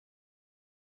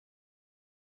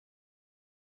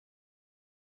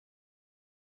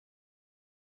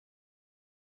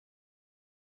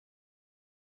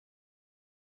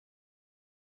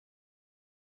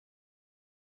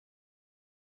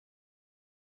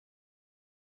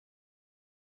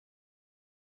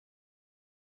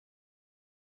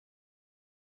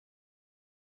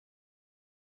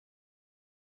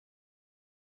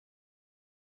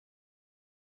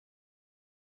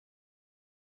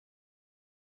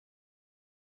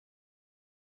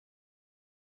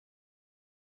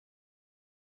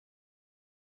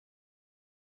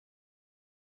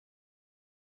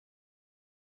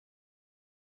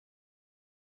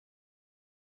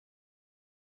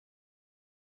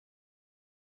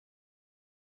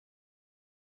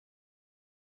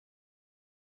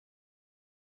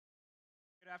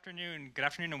Good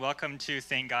afternoon, and welcome to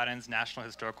Saint-Gaudens National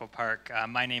Historical Park.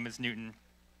 My name is Newton.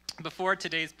 Before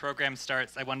today's program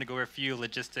starts, I wanted to go over a few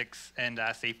logistics and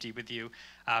safety with you.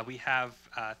 We have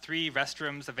 3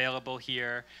 restrooms available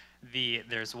here.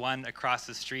 There's one across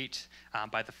the street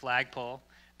by the flagpole.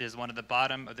 There's one at the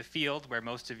bottom of the field where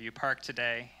most of you park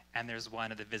today, and there's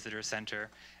one at the visitor center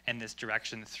in this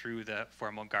direction through the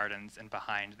formal gardens and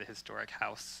behind the historic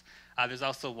house. There's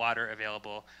also water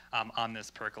available on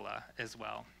this pergola as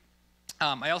well.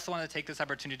 I also want to take this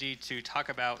opportunity to talk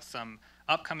about some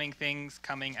upcoming things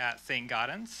coming at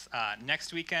Saint-Gaudens.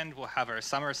 Next weekend, we'll have our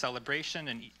summer celebration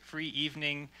and free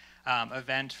evening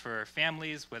event for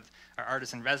families with our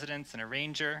artist in residence and a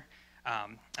ranger.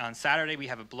 On Saturday, we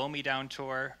have a Blow Me Down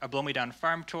tour, a Blow Me Down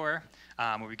farm tour,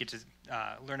 where we get to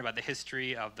learn about the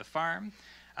history of the farm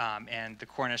and the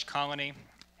Cornish colony.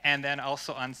 And then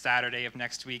also on Saturday of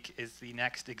next week is the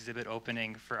next exhibit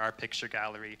opening for our picture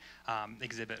gallery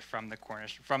exhibit from the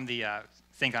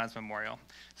St. Gaudens Memorial.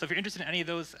 So if you're interested in any of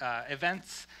those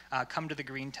events, come to the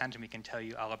Green Tent and we can tell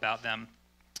you all about them.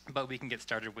 But we can get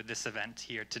started with this event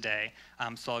here today.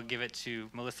 So I'll give it to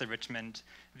Melissa Richmond,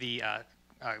 the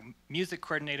music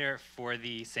coordinator for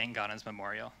the St. Gaudens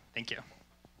Memorial. Thank you.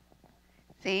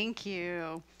 Thank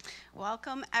you.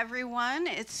 Welcome, everyone.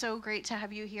 It's so great to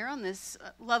have you here on this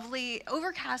lovely,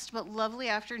 overcast but lovely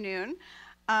afternoon.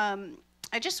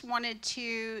 I just wanted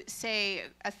to say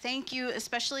a thank you,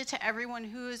 especially to everyone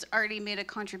who's already made a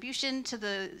contribution to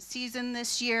the season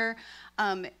this year.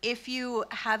 If you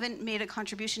haven't made a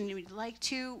contribution and you'd like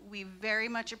to, we very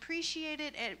much appreciate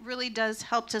it. It really does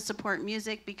help to support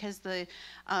music because the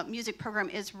music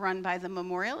program is run by the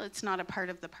Memorial. It's not a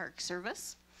part of the park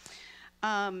service.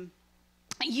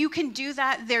 You can do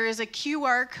that. There is a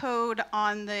QR code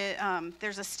on the,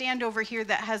 there's a stand over here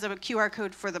that has a QR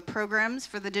code for the programs,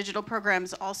 for the digital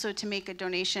programs, also to make a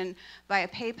donation via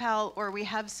PayPal, or we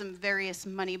have some various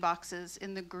money boxes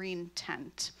in the green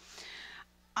tent.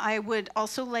 I would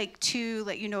also like to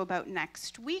let you know about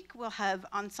next week. We'll have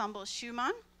Ensemble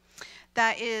Schumann.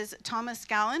 That is Thomas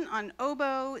Gallen on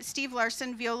oboe, Steve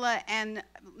Larson viola, and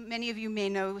many of you may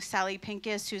know Sally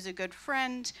Pincus, who's a good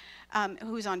friend,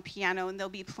 who's on piano, and they'll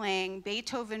be playing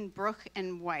Beethoven, Bruch,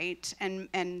 and White, and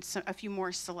a few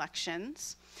more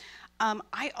selections.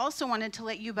 I also wanted to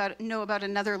let you know about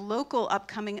another local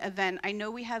upcoming event. I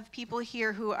know we have people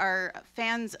here who are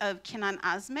fans of Kinan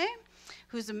Azme,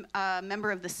 who's a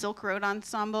member of the Silk Road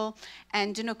Ensemble,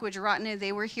 and Dinuk Gujaratne.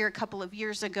 They were here a couple of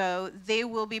years ago. They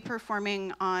will be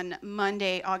performing on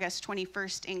Monday, August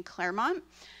 21st in Claremont,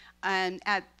 and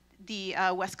at the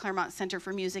West Claremont Center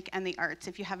for Music and the Arts.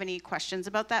 If you have any questions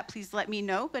about that, please let me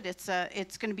know, but it's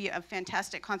going to be a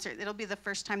fantastic concert. It'll be the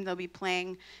first time they'll be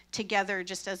playing together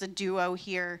just as a duo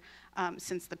here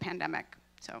since the pandemic.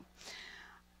 So.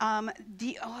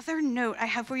 The other note I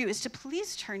have for you is to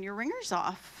please turn your ringers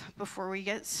off before we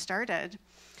get started.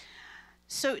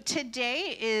 So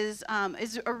today is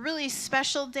a really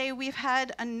special day. We've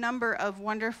had a number of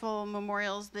wonderful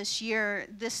memorials this year.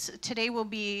 Today will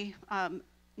be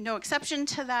no exception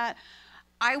to that.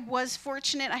 I was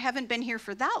fortunate, I haven't been here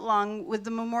for that long with the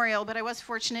memorial, but I was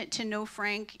fortunate to know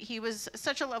Frank. He was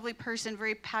such a lovely person,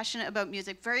 very passionate about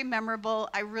music, very memorable.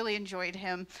 I really enjoyed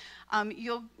him.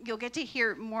 You'll get to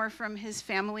hear more from his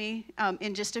family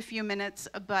in just a few minutes,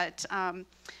 but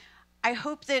I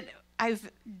hope that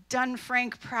I've done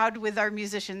Frank proud with our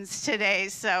musicians today.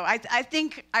 So I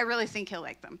really think he'll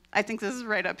like them. I think this is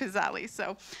right up his alley.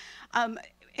 So.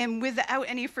 And without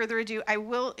any further ado, I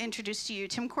will introduce to you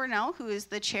Tim Cornell, who is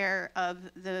the chair of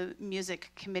the music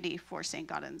committee for St.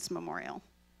 Gaudens Memorial.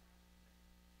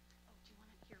 Oh, do you want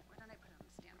it here? Why don't I put it on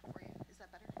the stand for you? Is that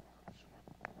better?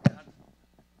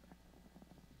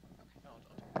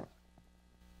 Okay.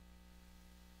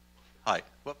 Hi.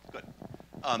 Well, good.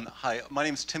 Hi, my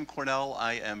name is Tim Cornell.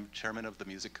 I am chairman of the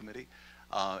music committee,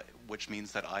 which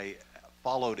means that I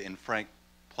followed in Frank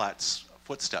Platt's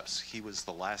footsteps. He was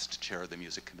the last chair of the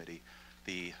music committee,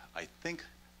 I think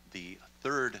the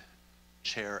 3rd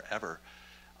chair ever,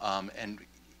 and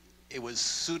it was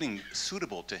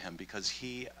suitable to him because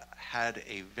he had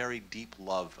a very deep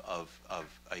love of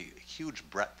a huge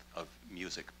breadth of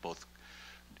music, both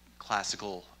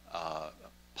classical,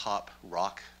 pop,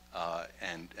 rock,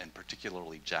 and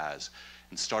particularly jazz.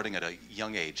 And starting at a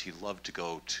young age, he loved to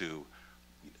go to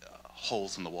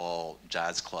holes in the wall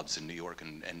jazz clubs in New York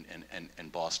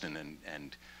and Boston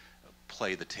and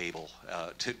play the table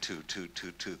to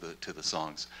the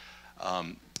songs.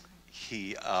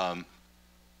 He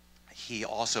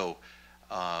also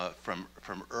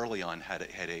from early on had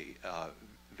a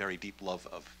very deep love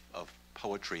of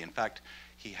poetry. In fact,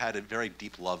 he had a very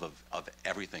deep love of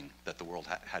everything that the world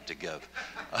had to give.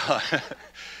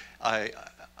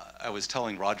 I was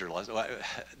telling Roger,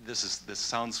 this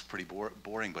sounds pretty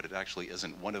boring, but it actually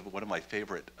isn't. One of my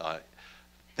favorite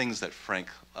things that Frank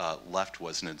left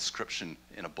was an inscription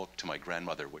in a book to my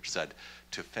grandmother, which said,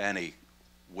 "To Fanny,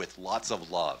 with lots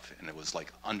of love," and it was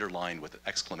like underlined with an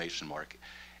exclamation mark.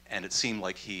 And it seemed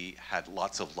like he had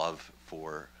lots of love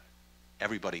for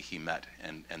everybody he met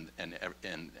and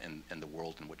the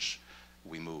world in which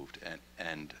we moved.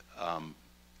 And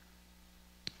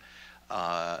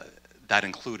that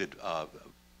included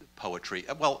poetry.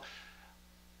 Well,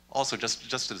 also,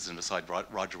 just as an aside,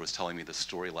 Roger was telling me this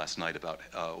story last night about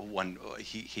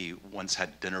he once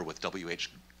had dinner with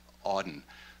W.H. Auden,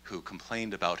 who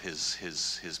complained about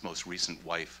his most recent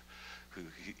wife, who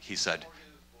he said,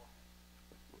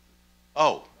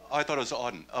 "Oh, I thought it was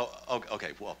Auden. Oh,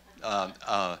 okay, well,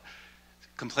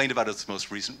 complained about his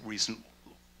most recent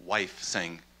wife,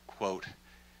 saying, quote,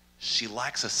 'She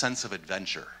lacks a sense of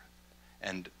adventure.'"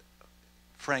 And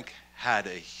Frank had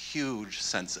a huge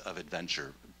sense of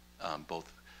adventure,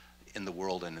 both in the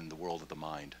world and in the world of the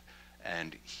mind.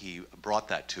 And he brought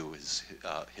that to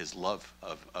his love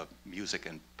of music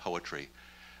and poetry.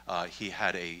 He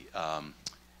had a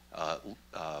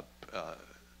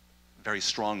very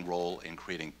strong role in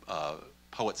creating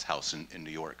Poets House in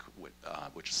New York,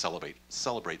 which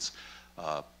celebrates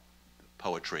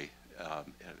poetry,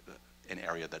 an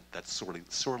area that's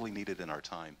sorely needed in our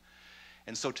time.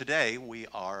 And so today we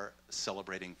are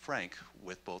celebrating Frank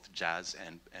with both jazz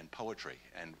and poetry,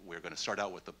 and we're going to start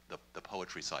out with the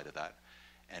poetry side of that.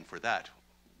 And for that,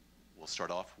 we'll start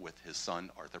off with his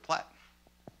son, Arthur Platt.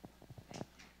 Nice,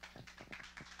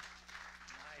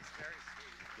 very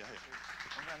sweet. Yeah.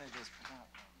 I'm going to just...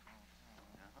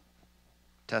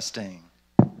 Testing.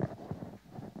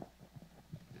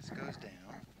 This goes down.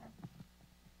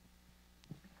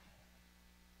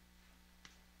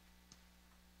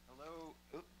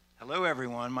 Hello,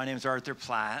 everyone. My name is Arthur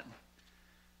Platt,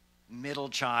 middle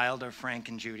child of Frank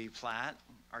and Judy Platt.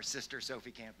 Our sister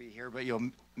Sophie can't be here, but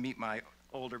you'll meet my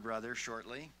older brother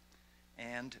shortly,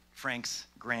 and Frank's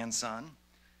grandson.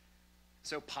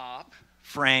 So Pop,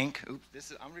 Frank, I'm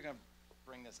going to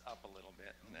bring this up a little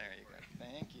bit. There you go.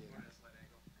 Thank you.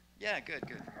 Yeah, good.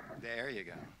 There you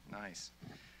go. Nice.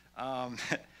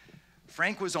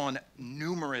 Frank was on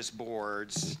numerous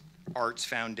boards: Arts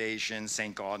Foundation,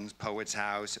 Saint-Gaudens Poets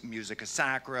House, Musica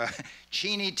Sacra,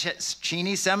 Cheney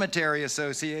Cemetery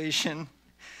Association.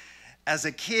 As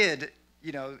a kid,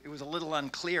 it was a little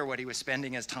unclear what he was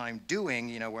spending his time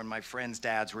doing, when my friends'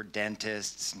 dads were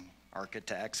dentists,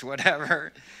 architects,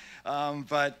 whatever.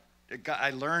 But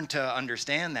I learned to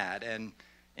understand that. And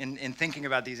in thinking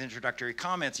about these introductory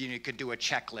comments, you could do a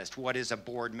checklist. What is a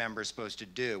board member supposed to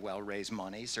do? Well, raise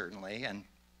money, certainly, and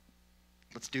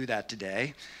let's do that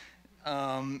today.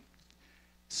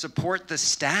 Support the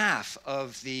staff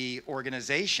of the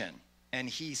organization. And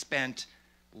he spent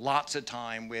lots of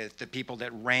time with the people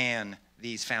that ran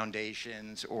these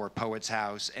foundations or Poets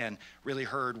House and really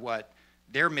heard what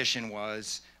their mission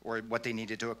was or what they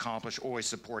needed to accomplish, always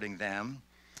supporting them.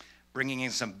 Bringing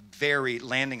in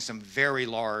landing some very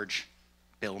large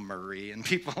Bill Murray and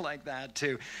people like that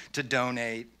to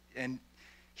donate. And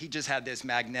he just had this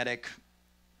magnetic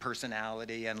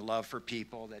personality and love for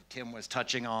people that Tim was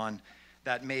touching on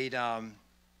that made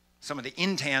some of the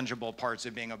intangible parts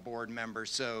of being a board member,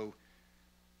 so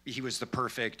he was the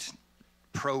perfect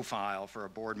profile for a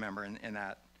board member in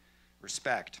that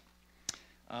respect.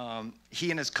 He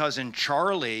and his cousin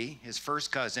Charlie, his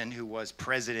first cousin, who was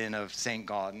president of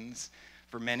Saint-Gaudens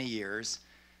for many years,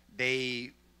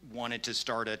 they wanted to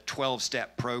start a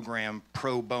 12-step program,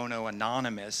 Pro Bono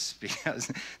Anonymous,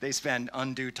 because they spend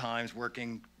undue times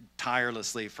working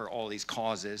tirelessly for all these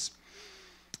causes.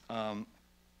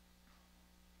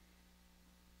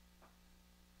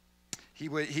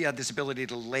 He had this ability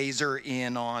to laser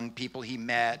in on people he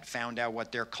met, found out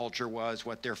what their culture was,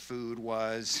 what their food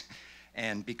was,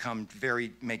 and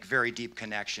make very deep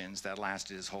connections that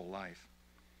lasted his whole life.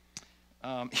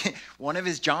 One of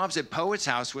his jobs at Poets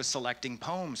House was selecting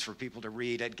poems for people to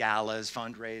read at galas,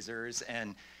 fundraisers,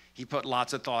 and he put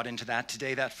lots of thought into that.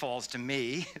 Today that falls to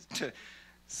me to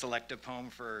select a poem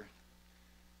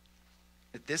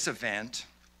at this event.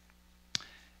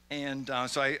 And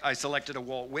so I selected a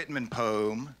Walt Whitman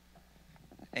poem,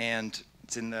 and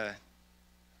it's in the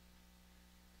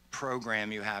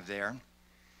program you have there.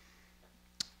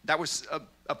 That was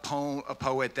a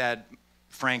poet that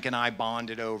Frank and I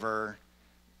bonded over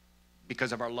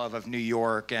because of our love of New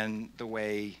York and the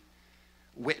way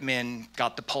Whitman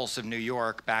got the pulse of New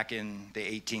York back in the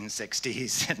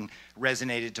 1860s and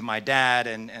resonated to my dad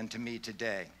and to me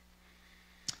today.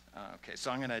 Okay, so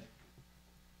I'm going to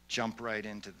jump right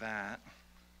into that.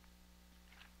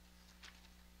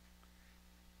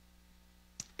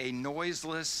 A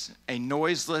noiseless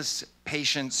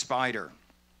patient spider.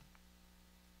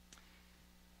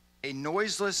 A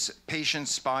noiseless patient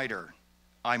spider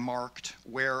I marked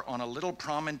where on a little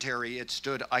promontory it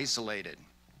stood isolated.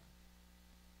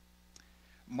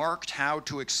 Marked how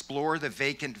to explore the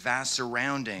vacant vast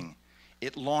surrounding,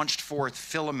 it launched forth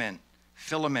filament,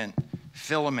 filament,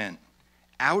 filament,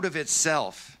 out of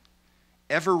itself,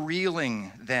 ever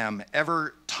reeling them,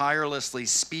 ever tirelessly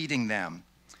speeding them.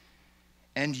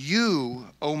 And you,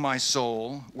 O my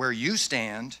soul, where you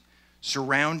stand,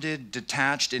 surrounded,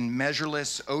 detached in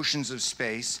measureless oceans of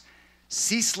space,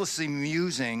 ceaselessly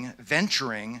musing,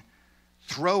 venturing,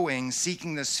 throwing,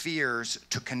 seeking the spheres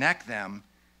to connect them,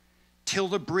 till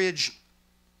the bridge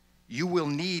you will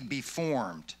need be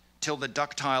formed, till the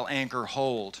ductile anchor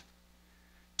hold,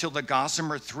 till the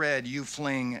gossamer thread you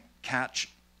fling catch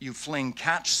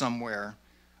somewhere,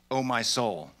 O my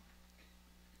soul.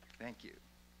 Thank you.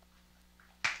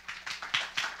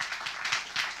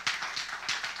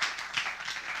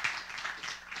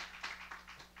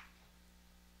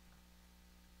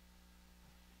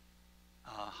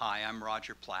 Hi, I'm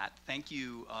Roger Platt. Thank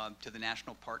you to the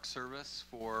National Park Service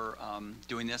for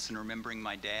doing this and remembering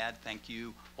my dad. Thank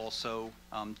you also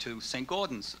to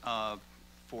Saint-Gaudens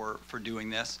for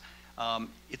doing this.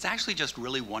 It's actually just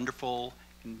really wonderful,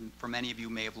 and for many of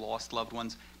you may have lost loved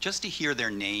ones, just to hear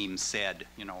their names said,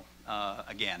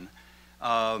 again.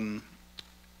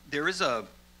 There's a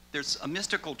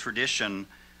mystical tradition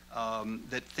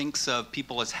that thinks of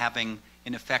people as having,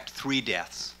 in effect, 3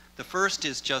 deaths. The first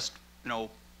is just,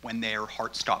 when their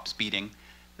heart stops beating.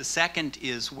 The second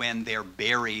is when they're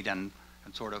buried and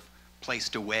sort of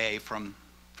placed away from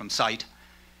sight.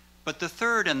 But the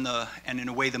third, and in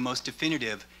a way the most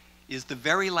definitive, is the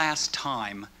very last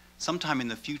time, sometime in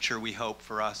the future we hope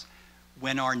for us,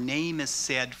 when our name is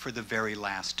said for the very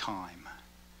last time.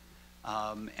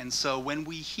 And so when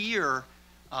we hear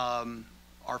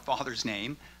our Father's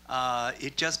name,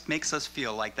 it just makes us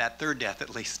feel like that third death,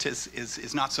 at least,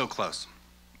 is not so close.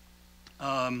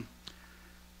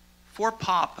 For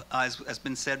Pop, as has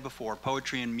been said before,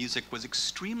 poetry and music was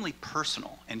extremely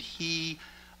personal, and he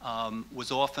was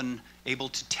often able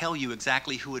to tell you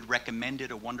exactly who had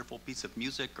recommended a wonderful piece of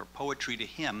music or poetry to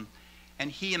him, and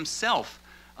he himself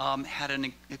had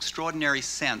an extraordinary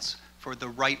sense for the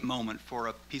right moment for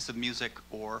a piece of music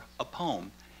or a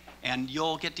poem. And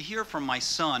you'll get to hear from my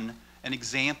son an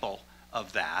example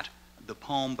of that, the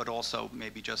poem, but also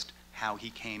maybe just how he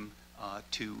came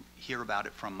to hear about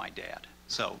it from my dad.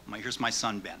 So here's my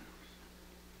son, Ben.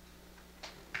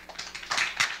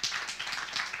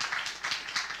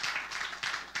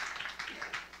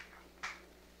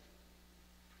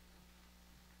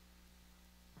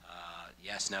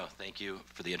 Yes, no, thank you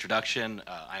for the introduction.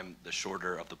 I'm the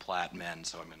shorter of the Platt men,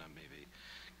 so I'm going to maybe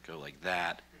go like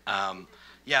that.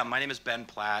 Yeah, my name is Ben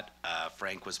Platt.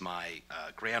 Frank was my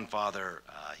grandfather.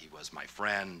 He was my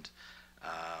friend.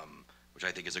 Which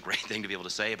I think is a great thing to be able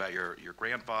to say about your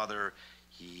grandfather.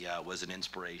 He was an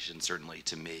inspiration, certainly,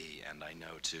 to me, and I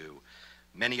know to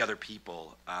many other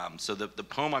people. So the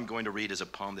poem I'm going to read is a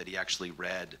poem that he actually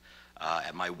read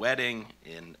at my wedding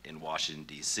in Washington,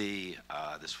 D.C.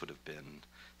 This would have been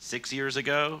 6 years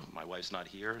ago. My wife's not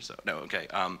here, so no, okay.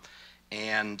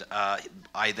 And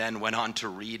I then went on to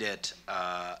read it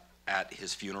at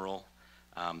his funeral.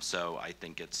 So I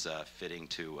think it's fitting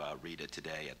to read it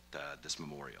today at this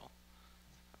memorial.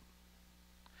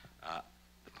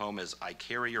 The poem is I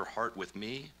Carry Your Heart With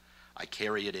Me, I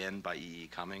Carry It In by E.E.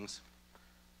 Cummings.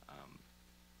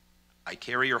 I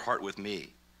carry your heart with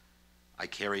me, I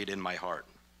carry it in my heart.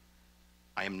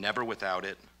 I am never without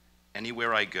it.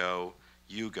 Anywhere I go,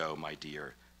 you go, my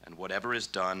dear, and whatever is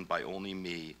done by only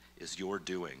me is your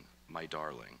doing, my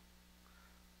darling.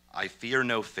 I fear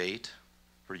no fate,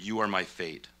 for you are my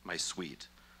fate, my sweet.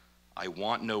 I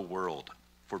want no world,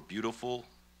 for beautiful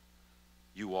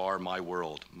you are my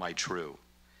world, my true.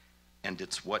 And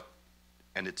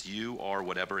it's you are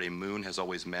whatever a moon has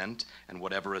always meant, and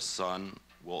whatever a sun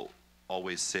will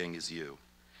always sing is you.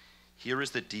 Here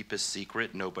is the deepest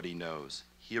secret nobody knows.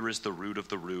 Here is the root of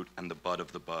the root and the bud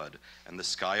of the bud, and the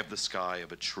sky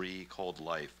of a tree called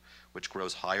life, which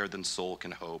grows higher than soul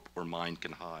can hope or mind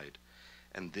can hide.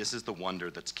 And this is the wonder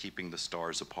that's keeping the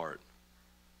stars apart.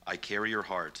 I carry your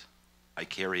heart, I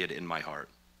carry it in my heart.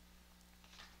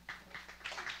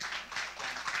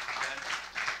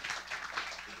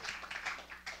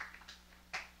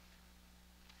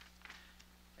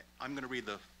 I'm going to read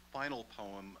the final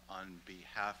poem on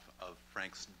behalf of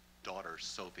Frank's daughter,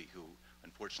 Sophie, who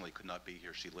unfortunately could not be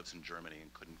here. She lives in Germany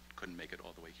and couldn't make it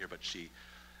all the way here, but she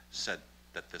said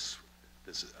that this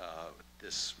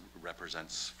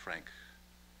represents Frank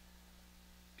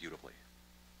beautifully.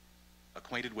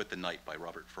 Acquainted with the Night by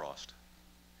Robert Frost.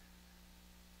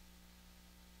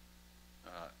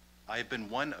 I have been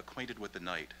one acquainted with the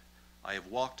night. I have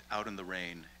walked out in the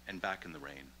rain and back in the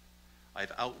rain. I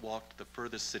have outwalked the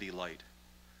furthest city light.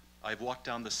 I have walked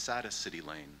down the saddest city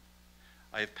lane.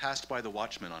 I have passed by the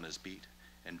watchman on his beat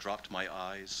and dropped my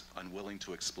eyes, unwilling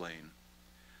to explain.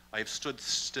 I have stood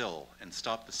still and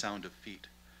stopped the sound of feet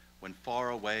when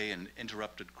far away an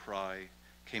interrupted cry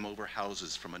came over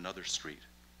houses from another street,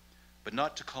 but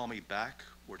not to call me back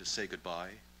or to say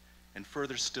goodbye. And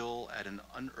further still, at an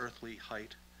unearthly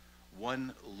height,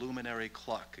 one luminary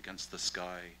clock against the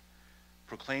sky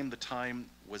proclaimed the time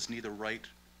was neither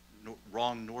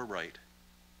wrong nor right,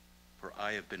 for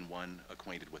I have been one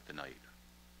acquainted with the night.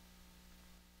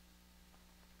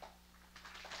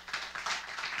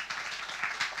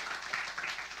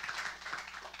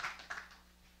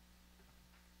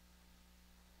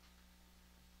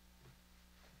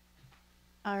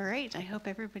 All right, I hope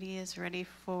everybody is ready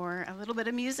for a little bit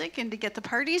of music and to get the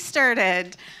party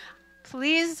started.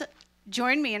 Please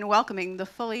join me in welcoming the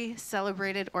fully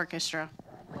celebrated orchestra.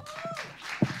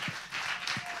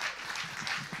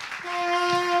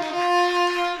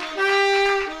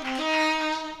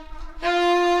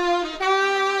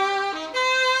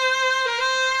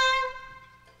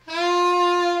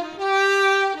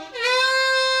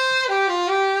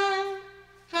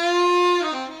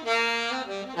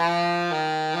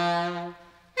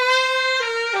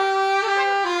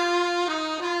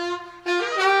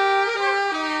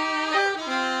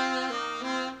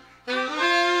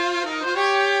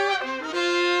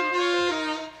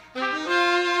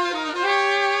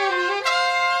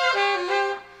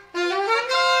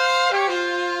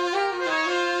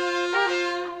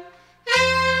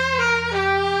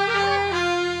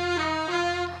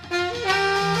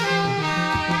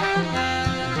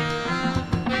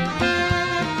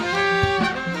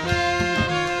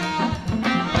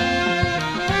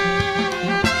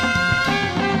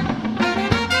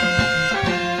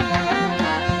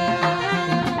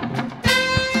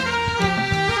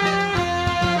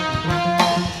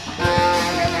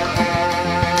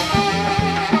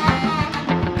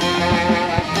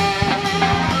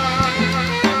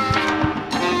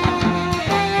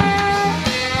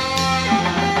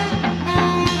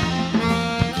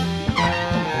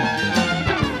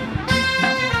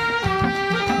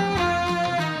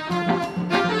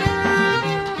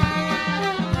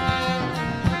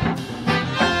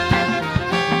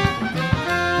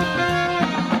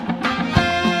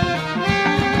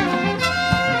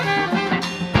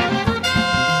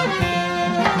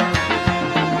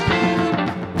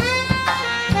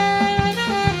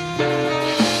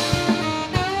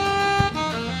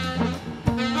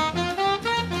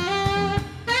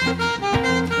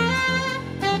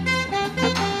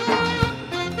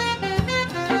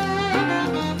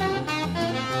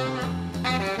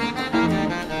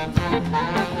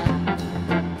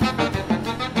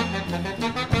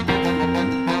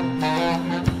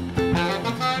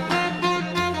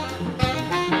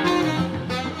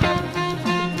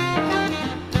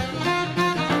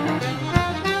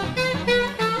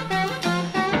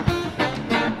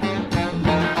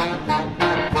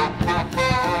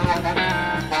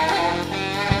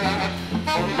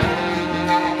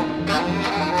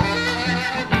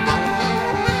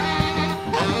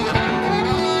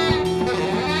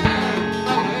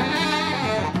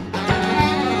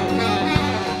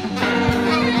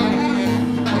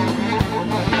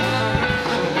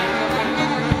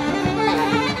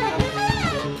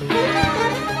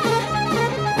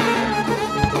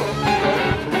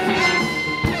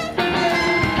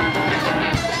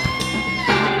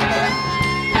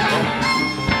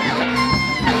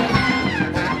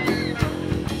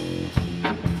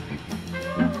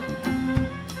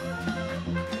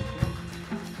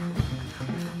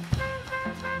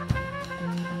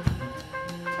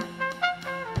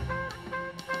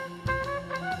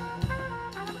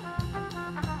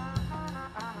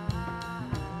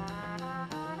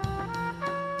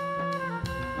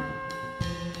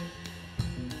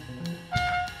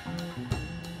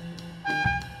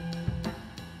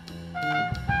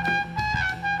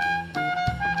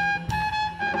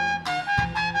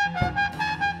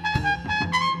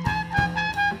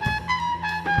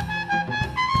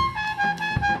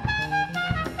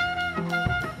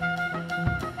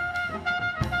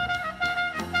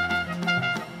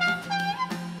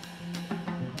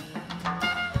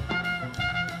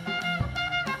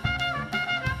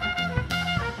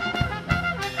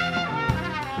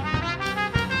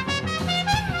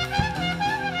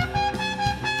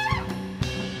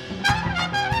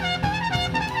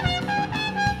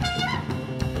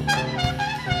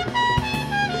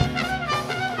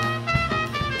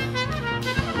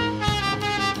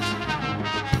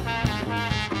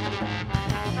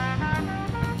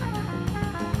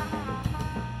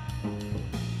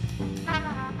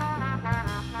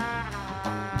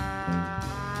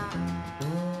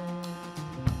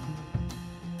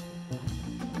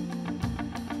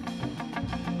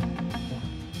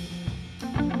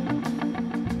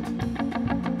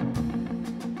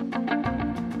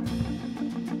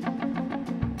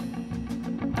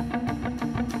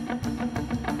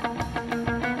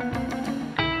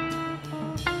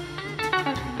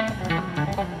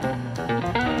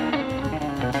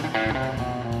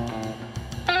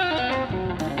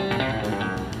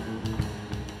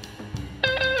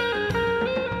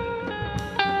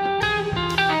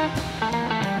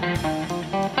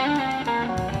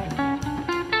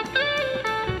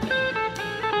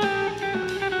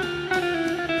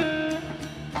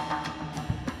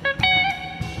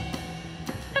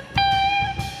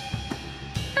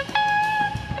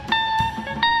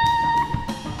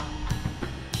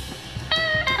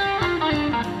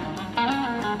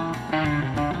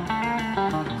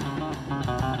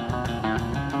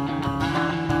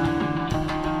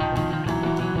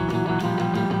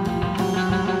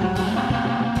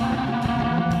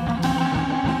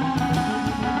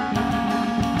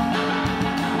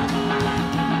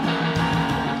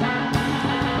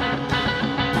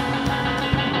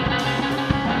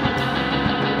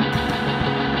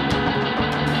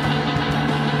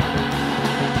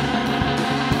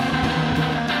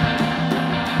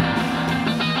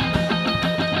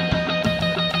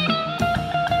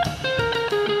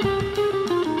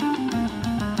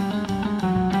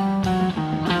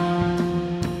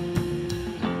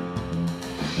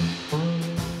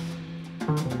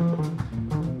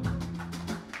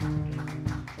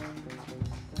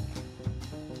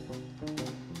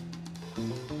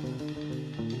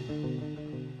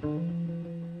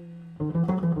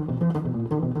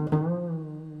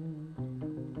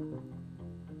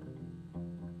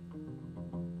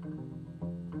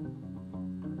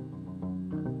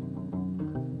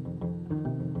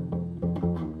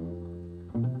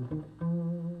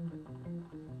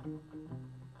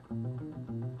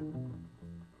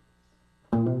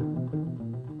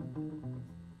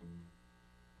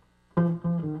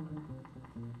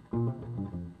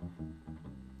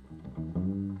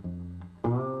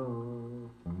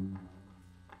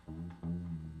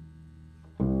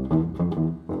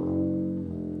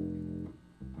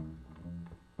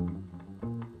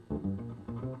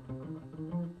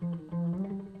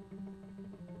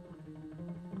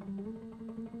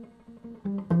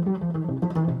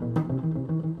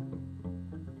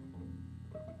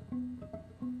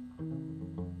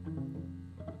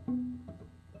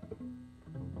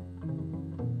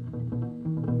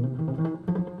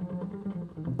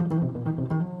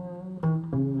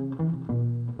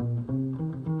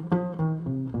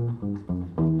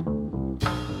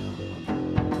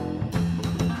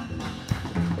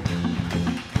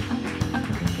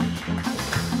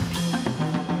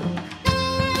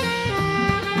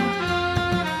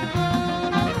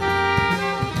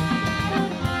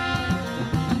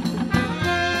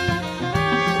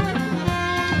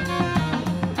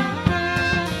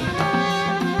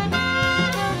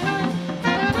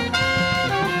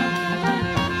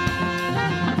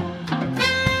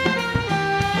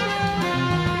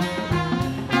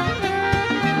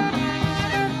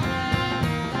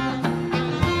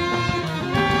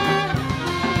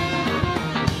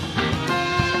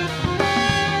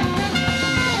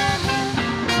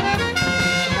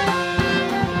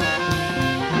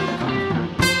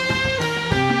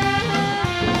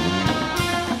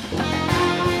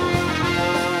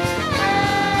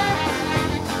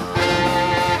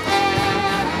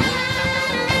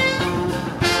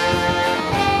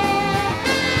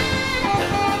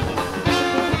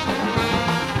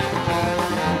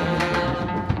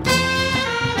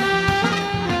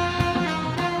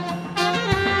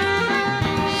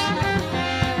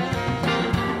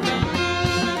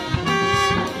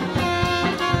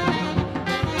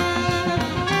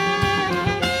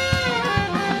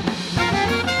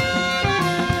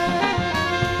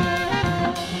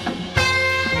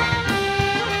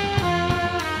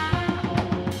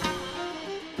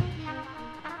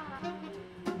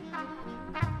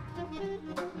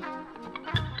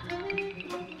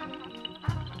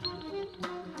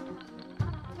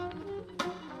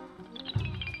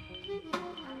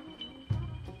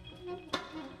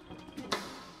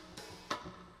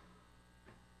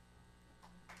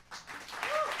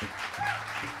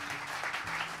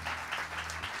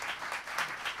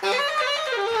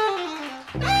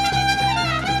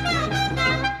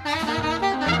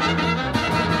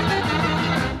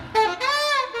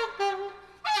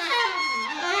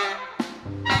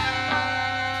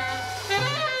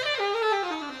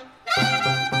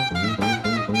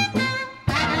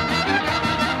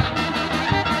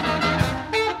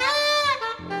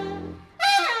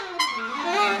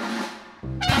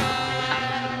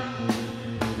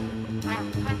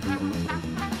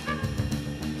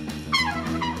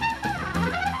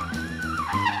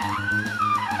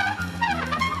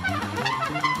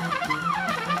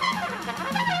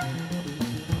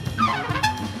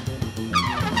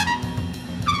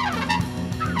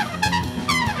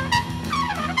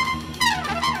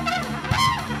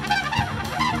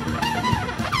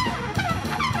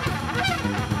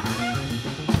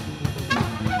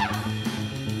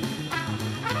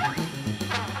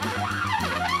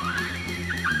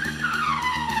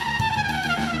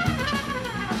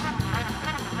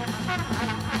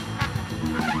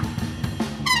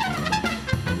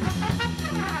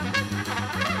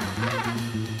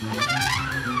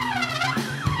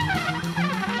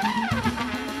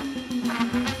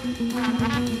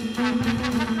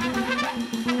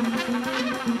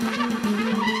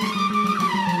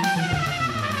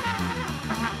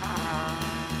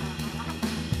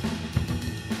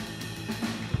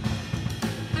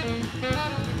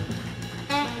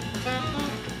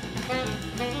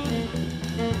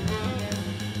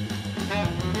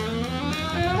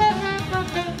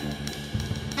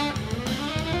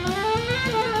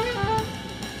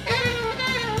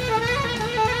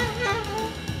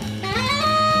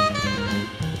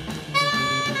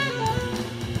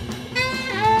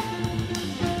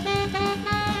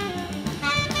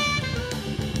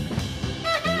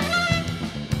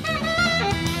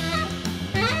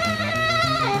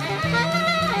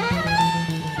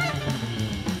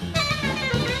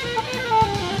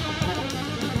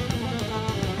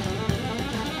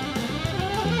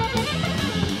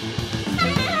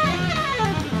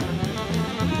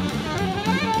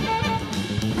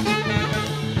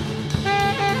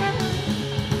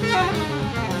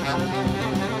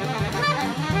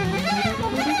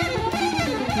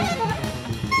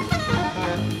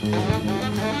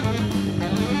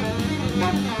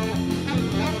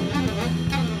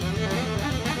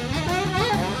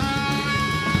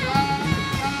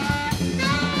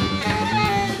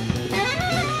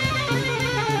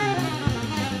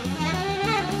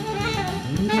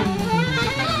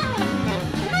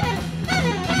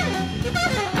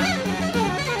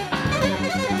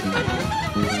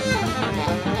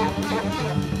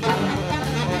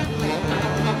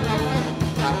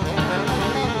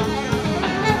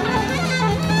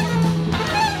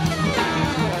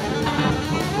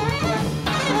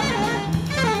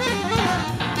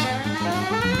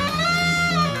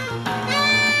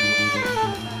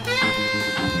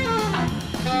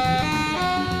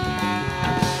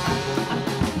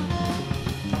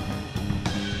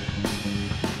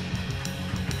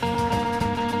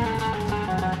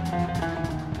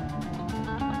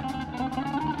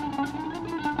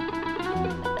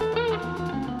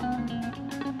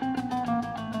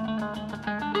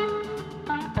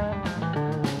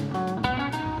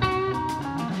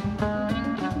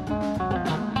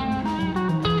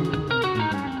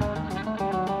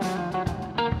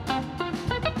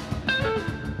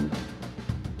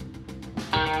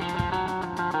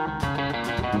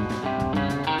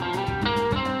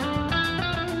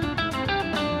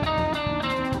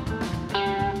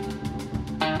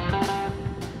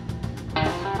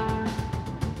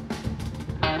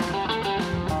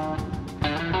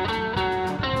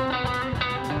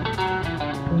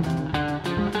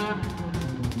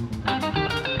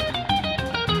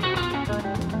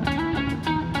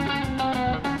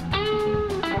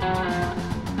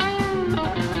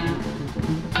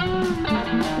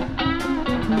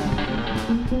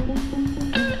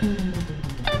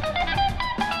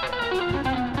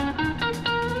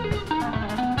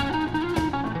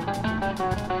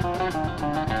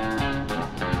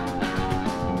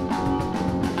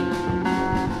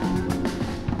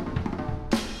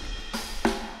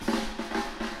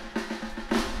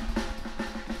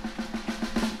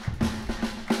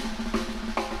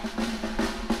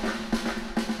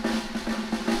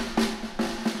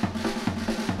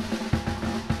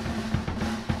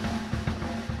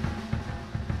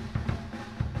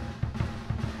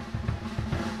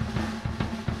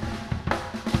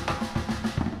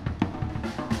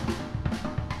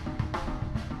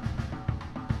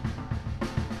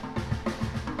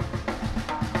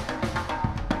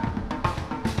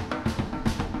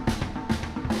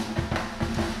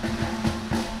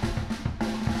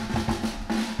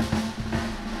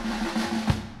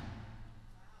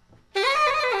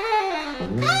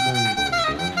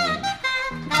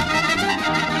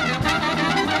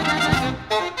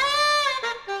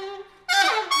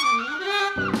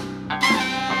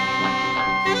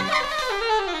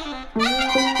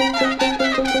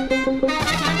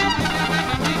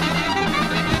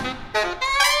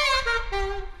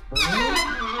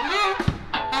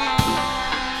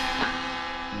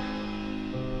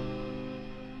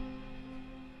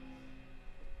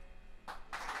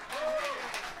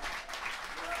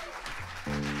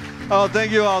 Oh,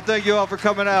 thank you all. Thank you all for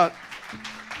coming out.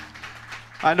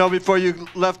 I know before you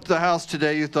left the house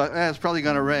today, you thought, it's probably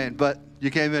going to rain, but you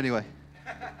came anyway.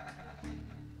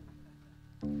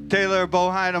 Taylor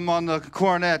Bohynam on the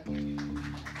cornet.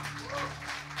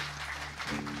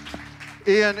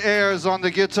 Ian Ayers on the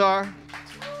guitar.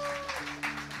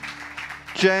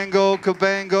 Django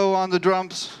Cabango on the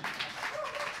drums.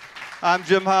 I'm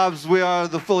Jim Hobbs. We are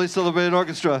the Fully Celebrated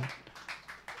Orchestra.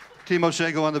 Timo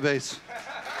Shenko on the bass.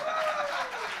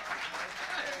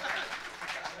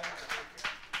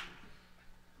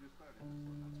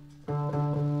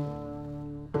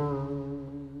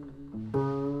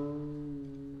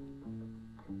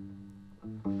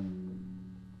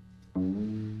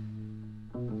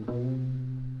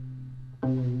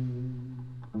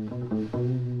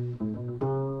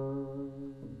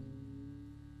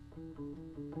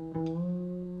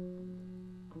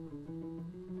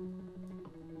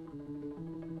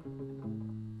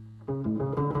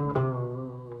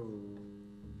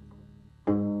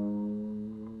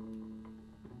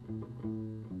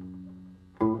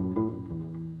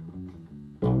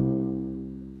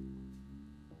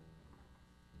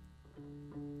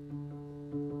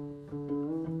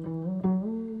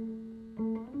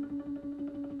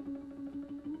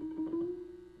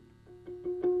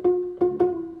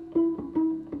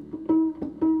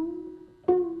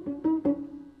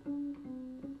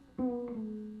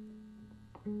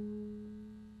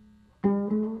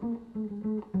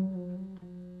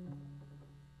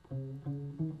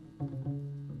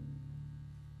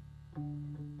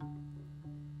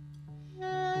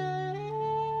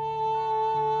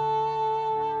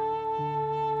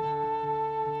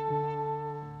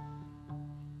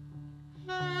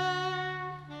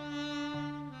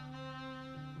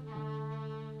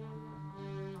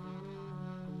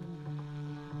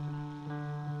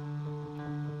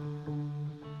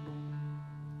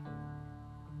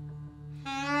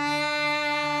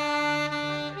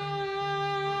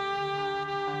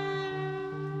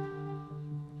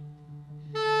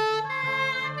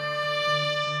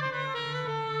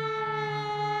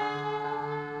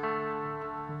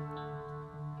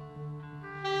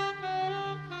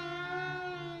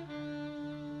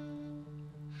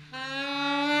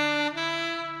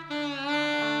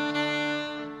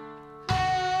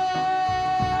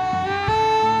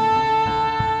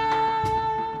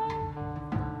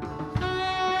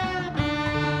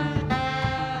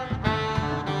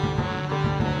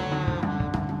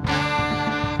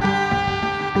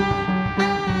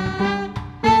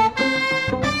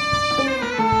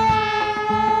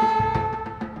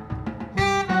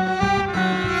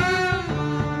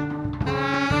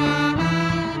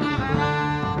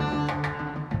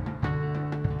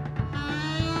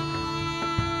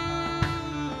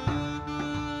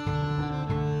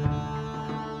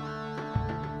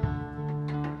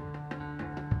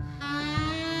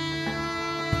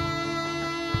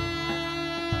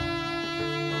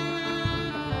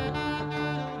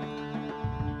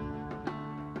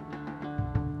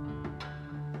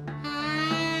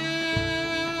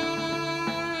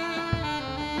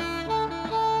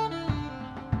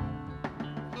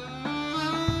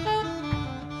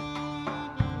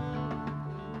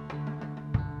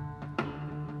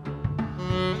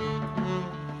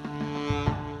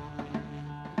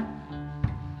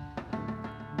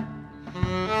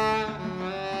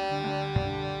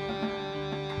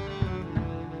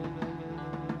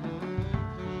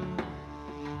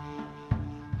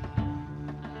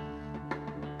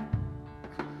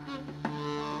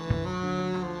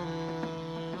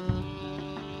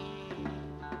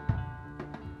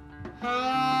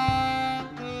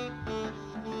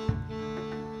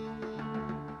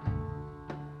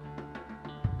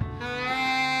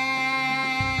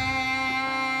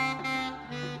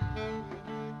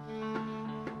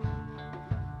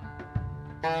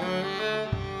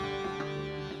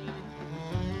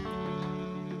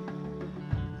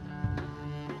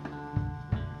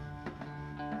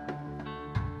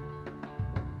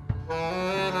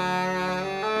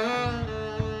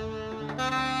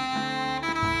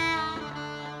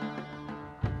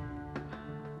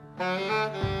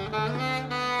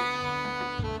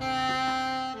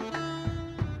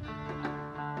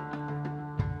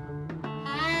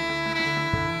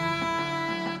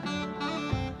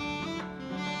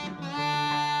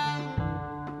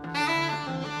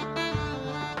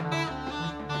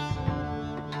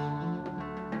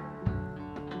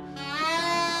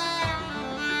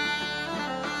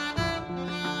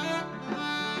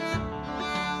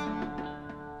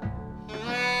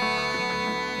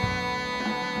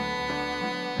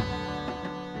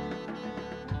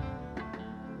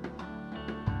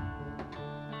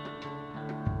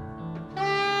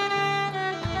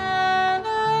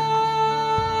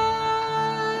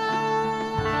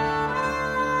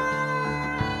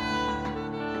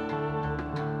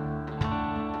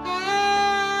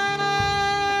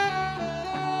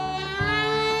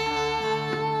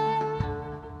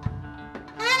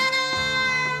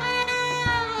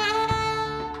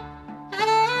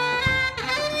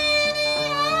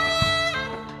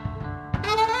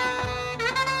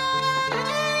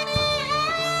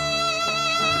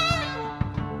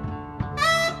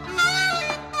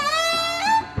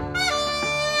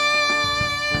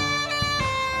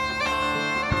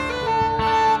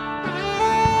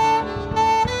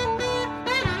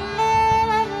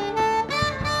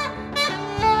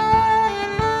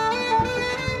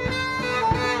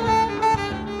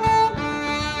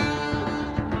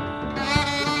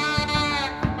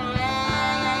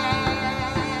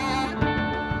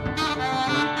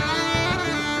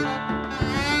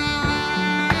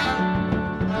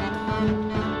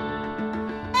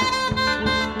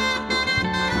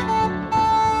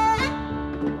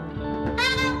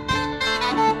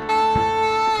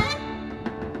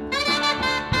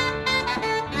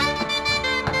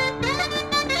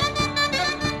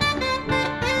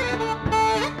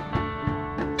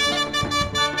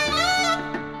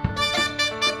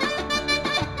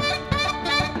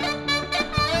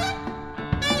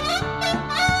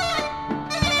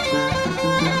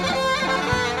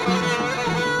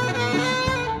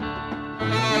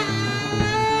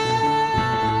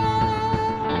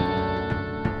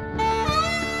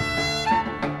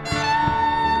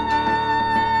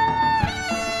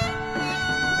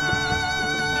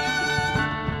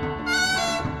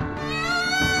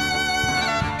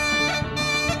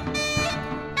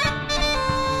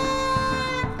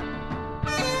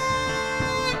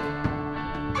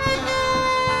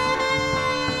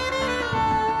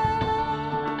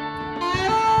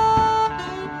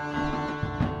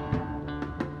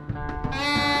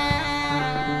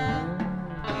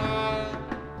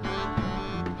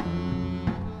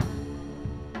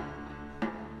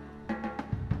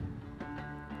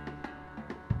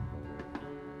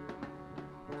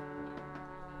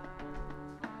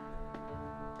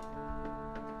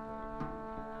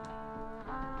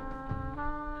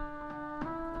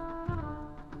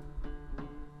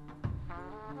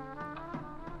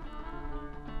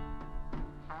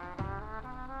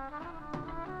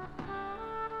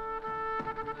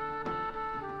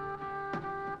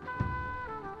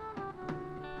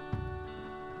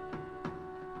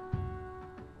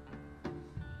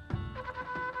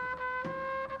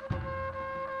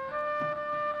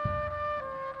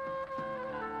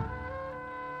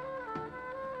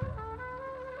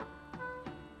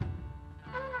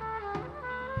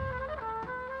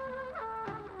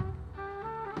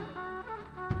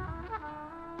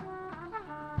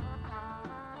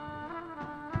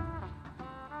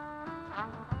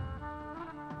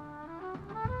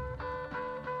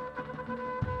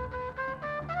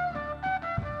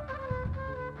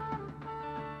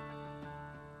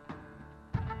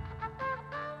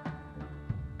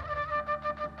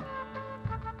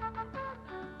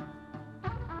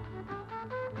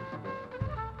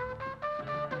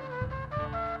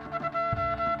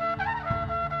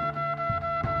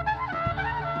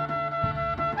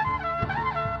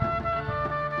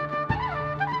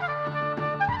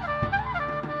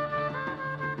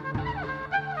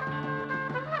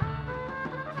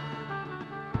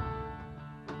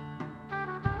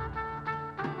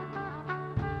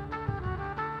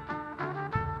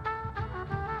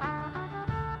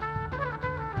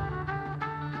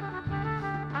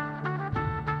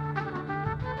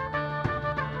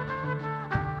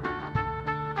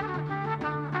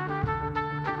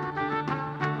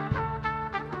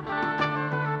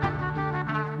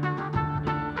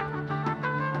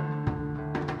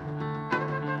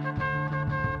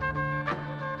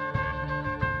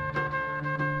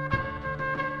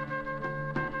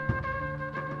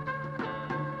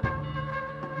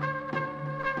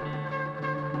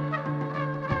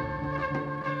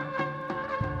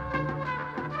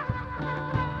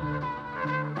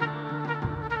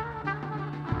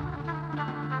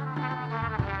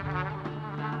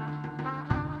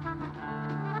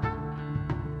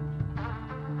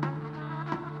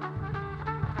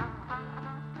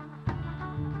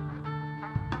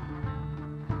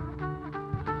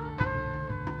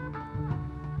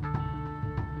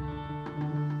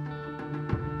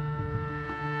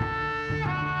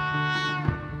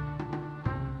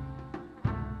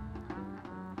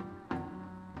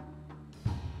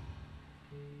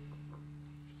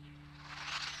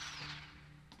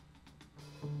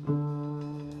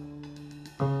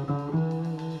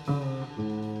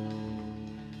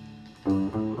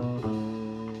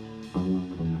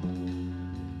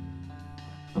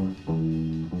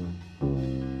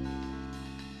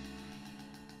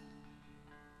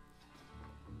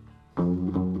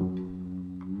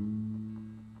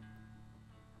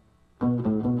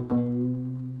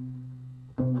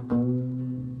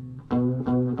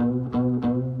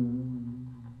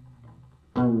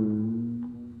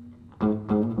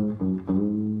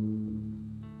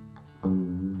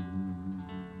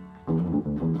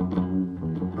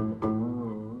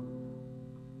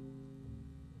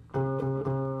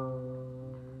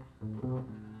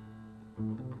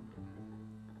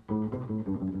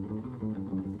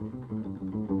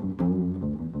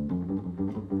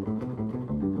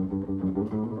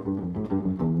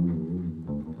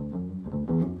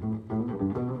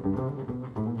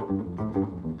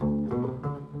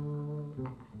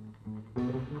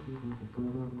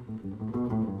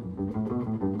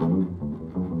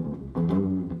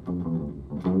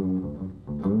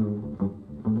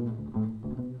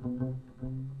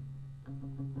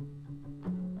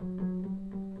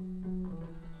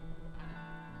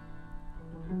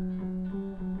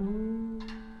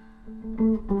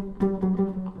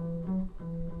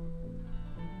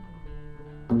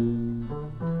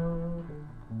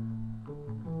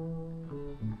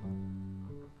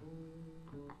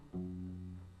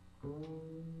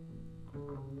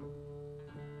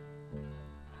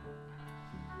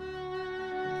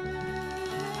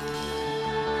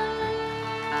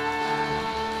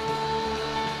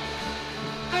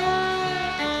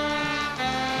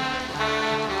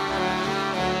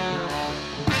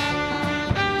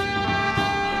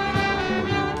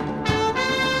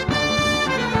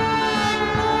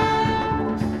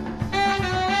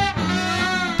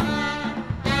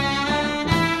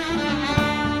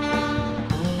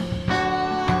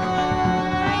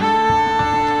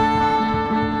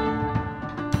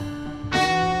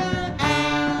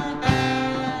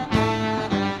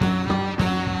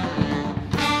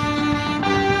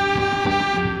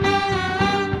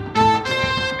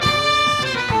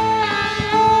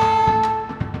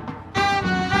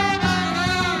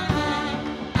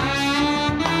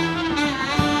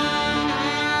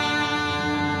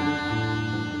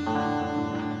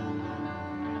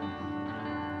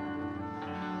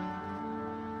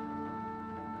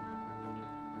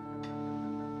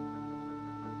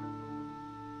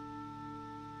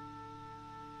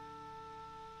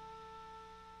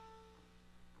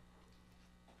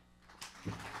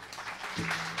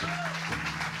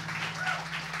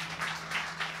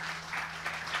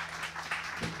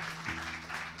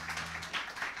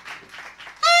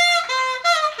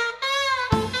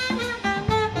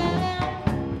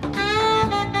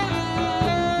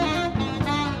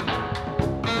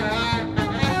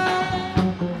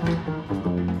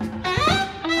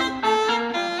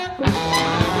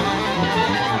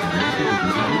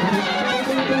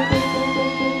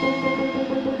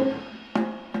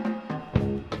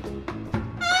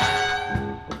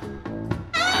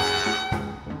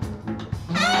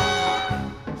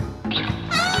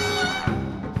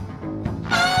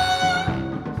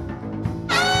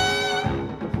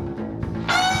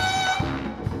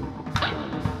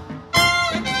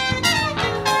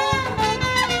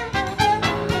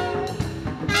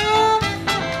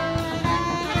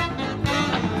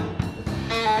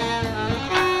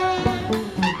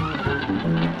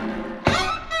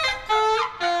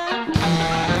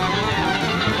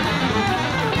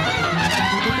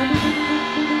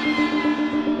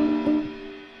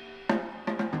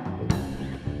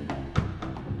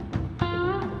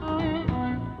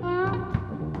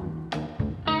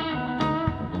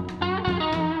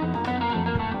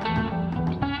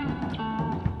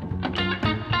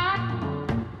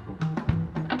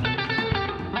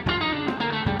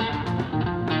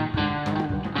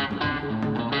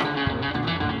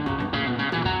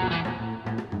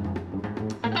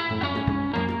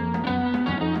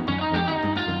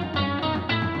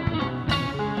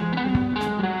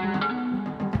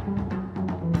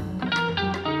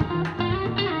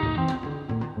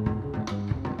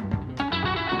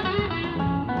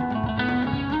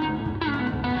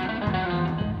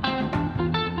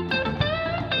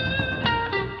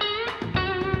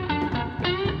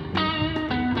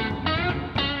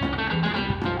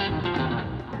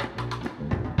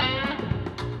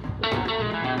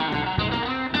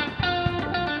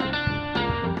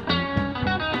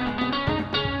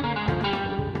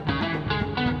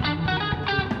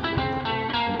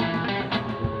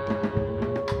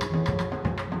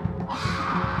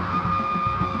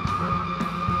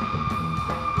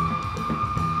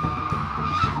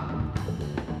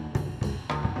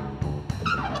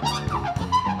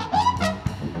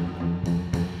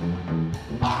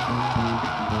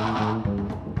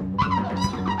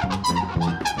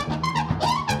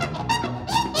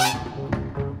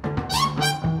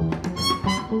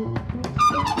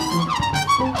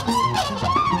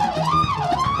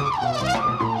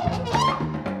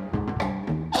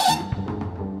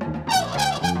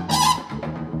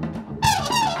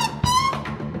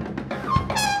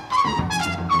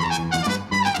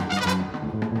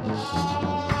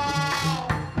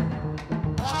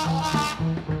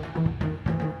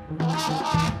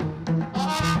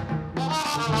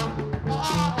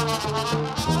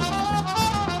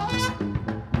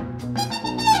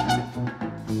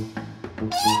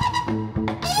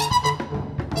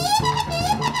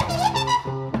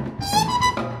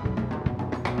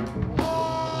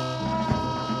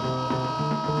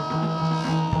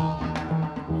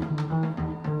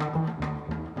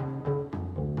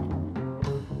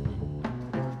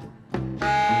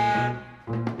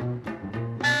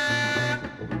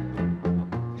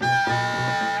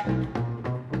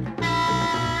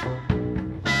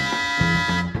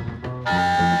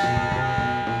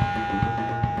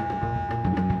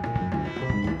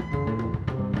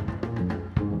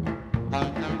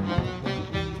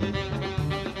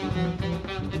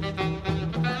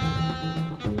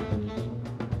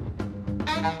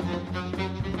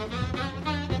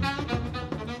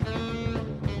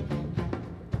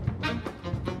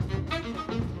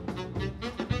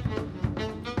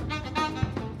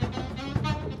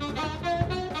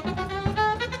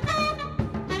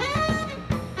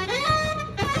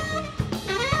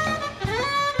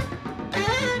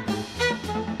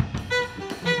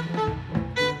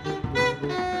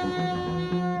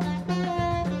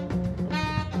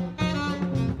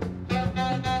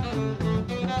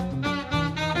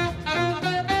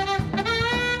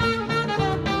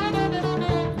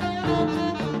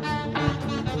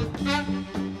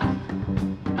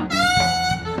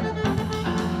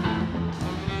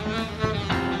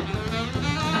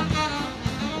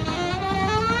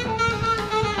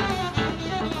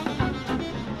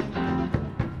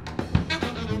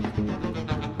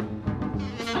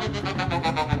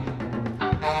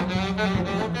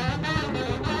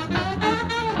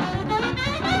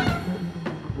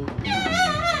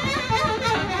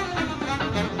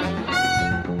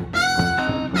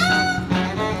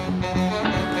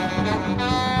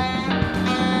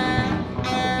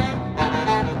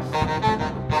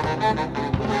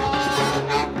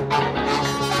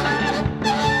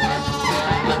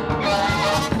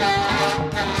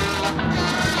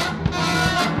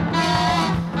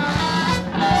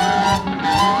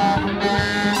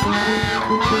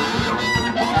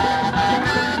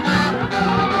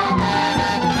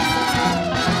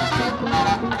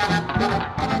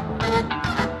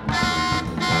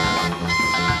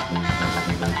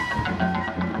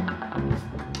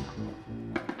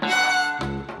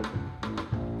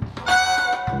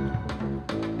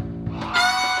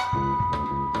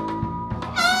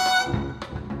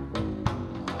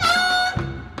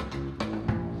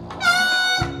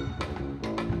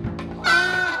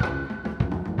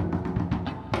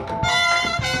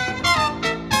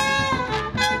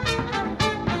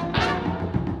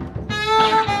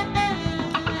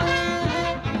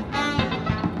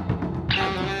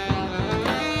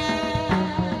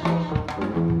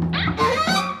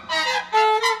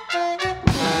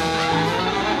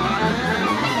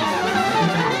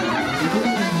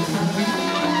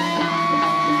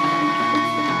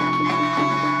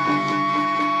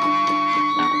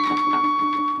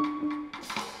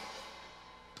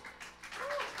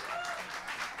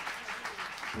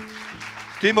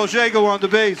 Timo Django on the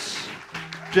bass,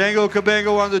 Django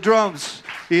Cabango on the drums,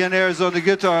 Ian Ayres on the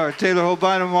guitar, Taylor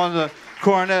Hobynum on the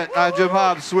cornet, I'm Jim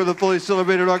Hobbs with a fully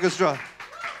celebrated orchestra.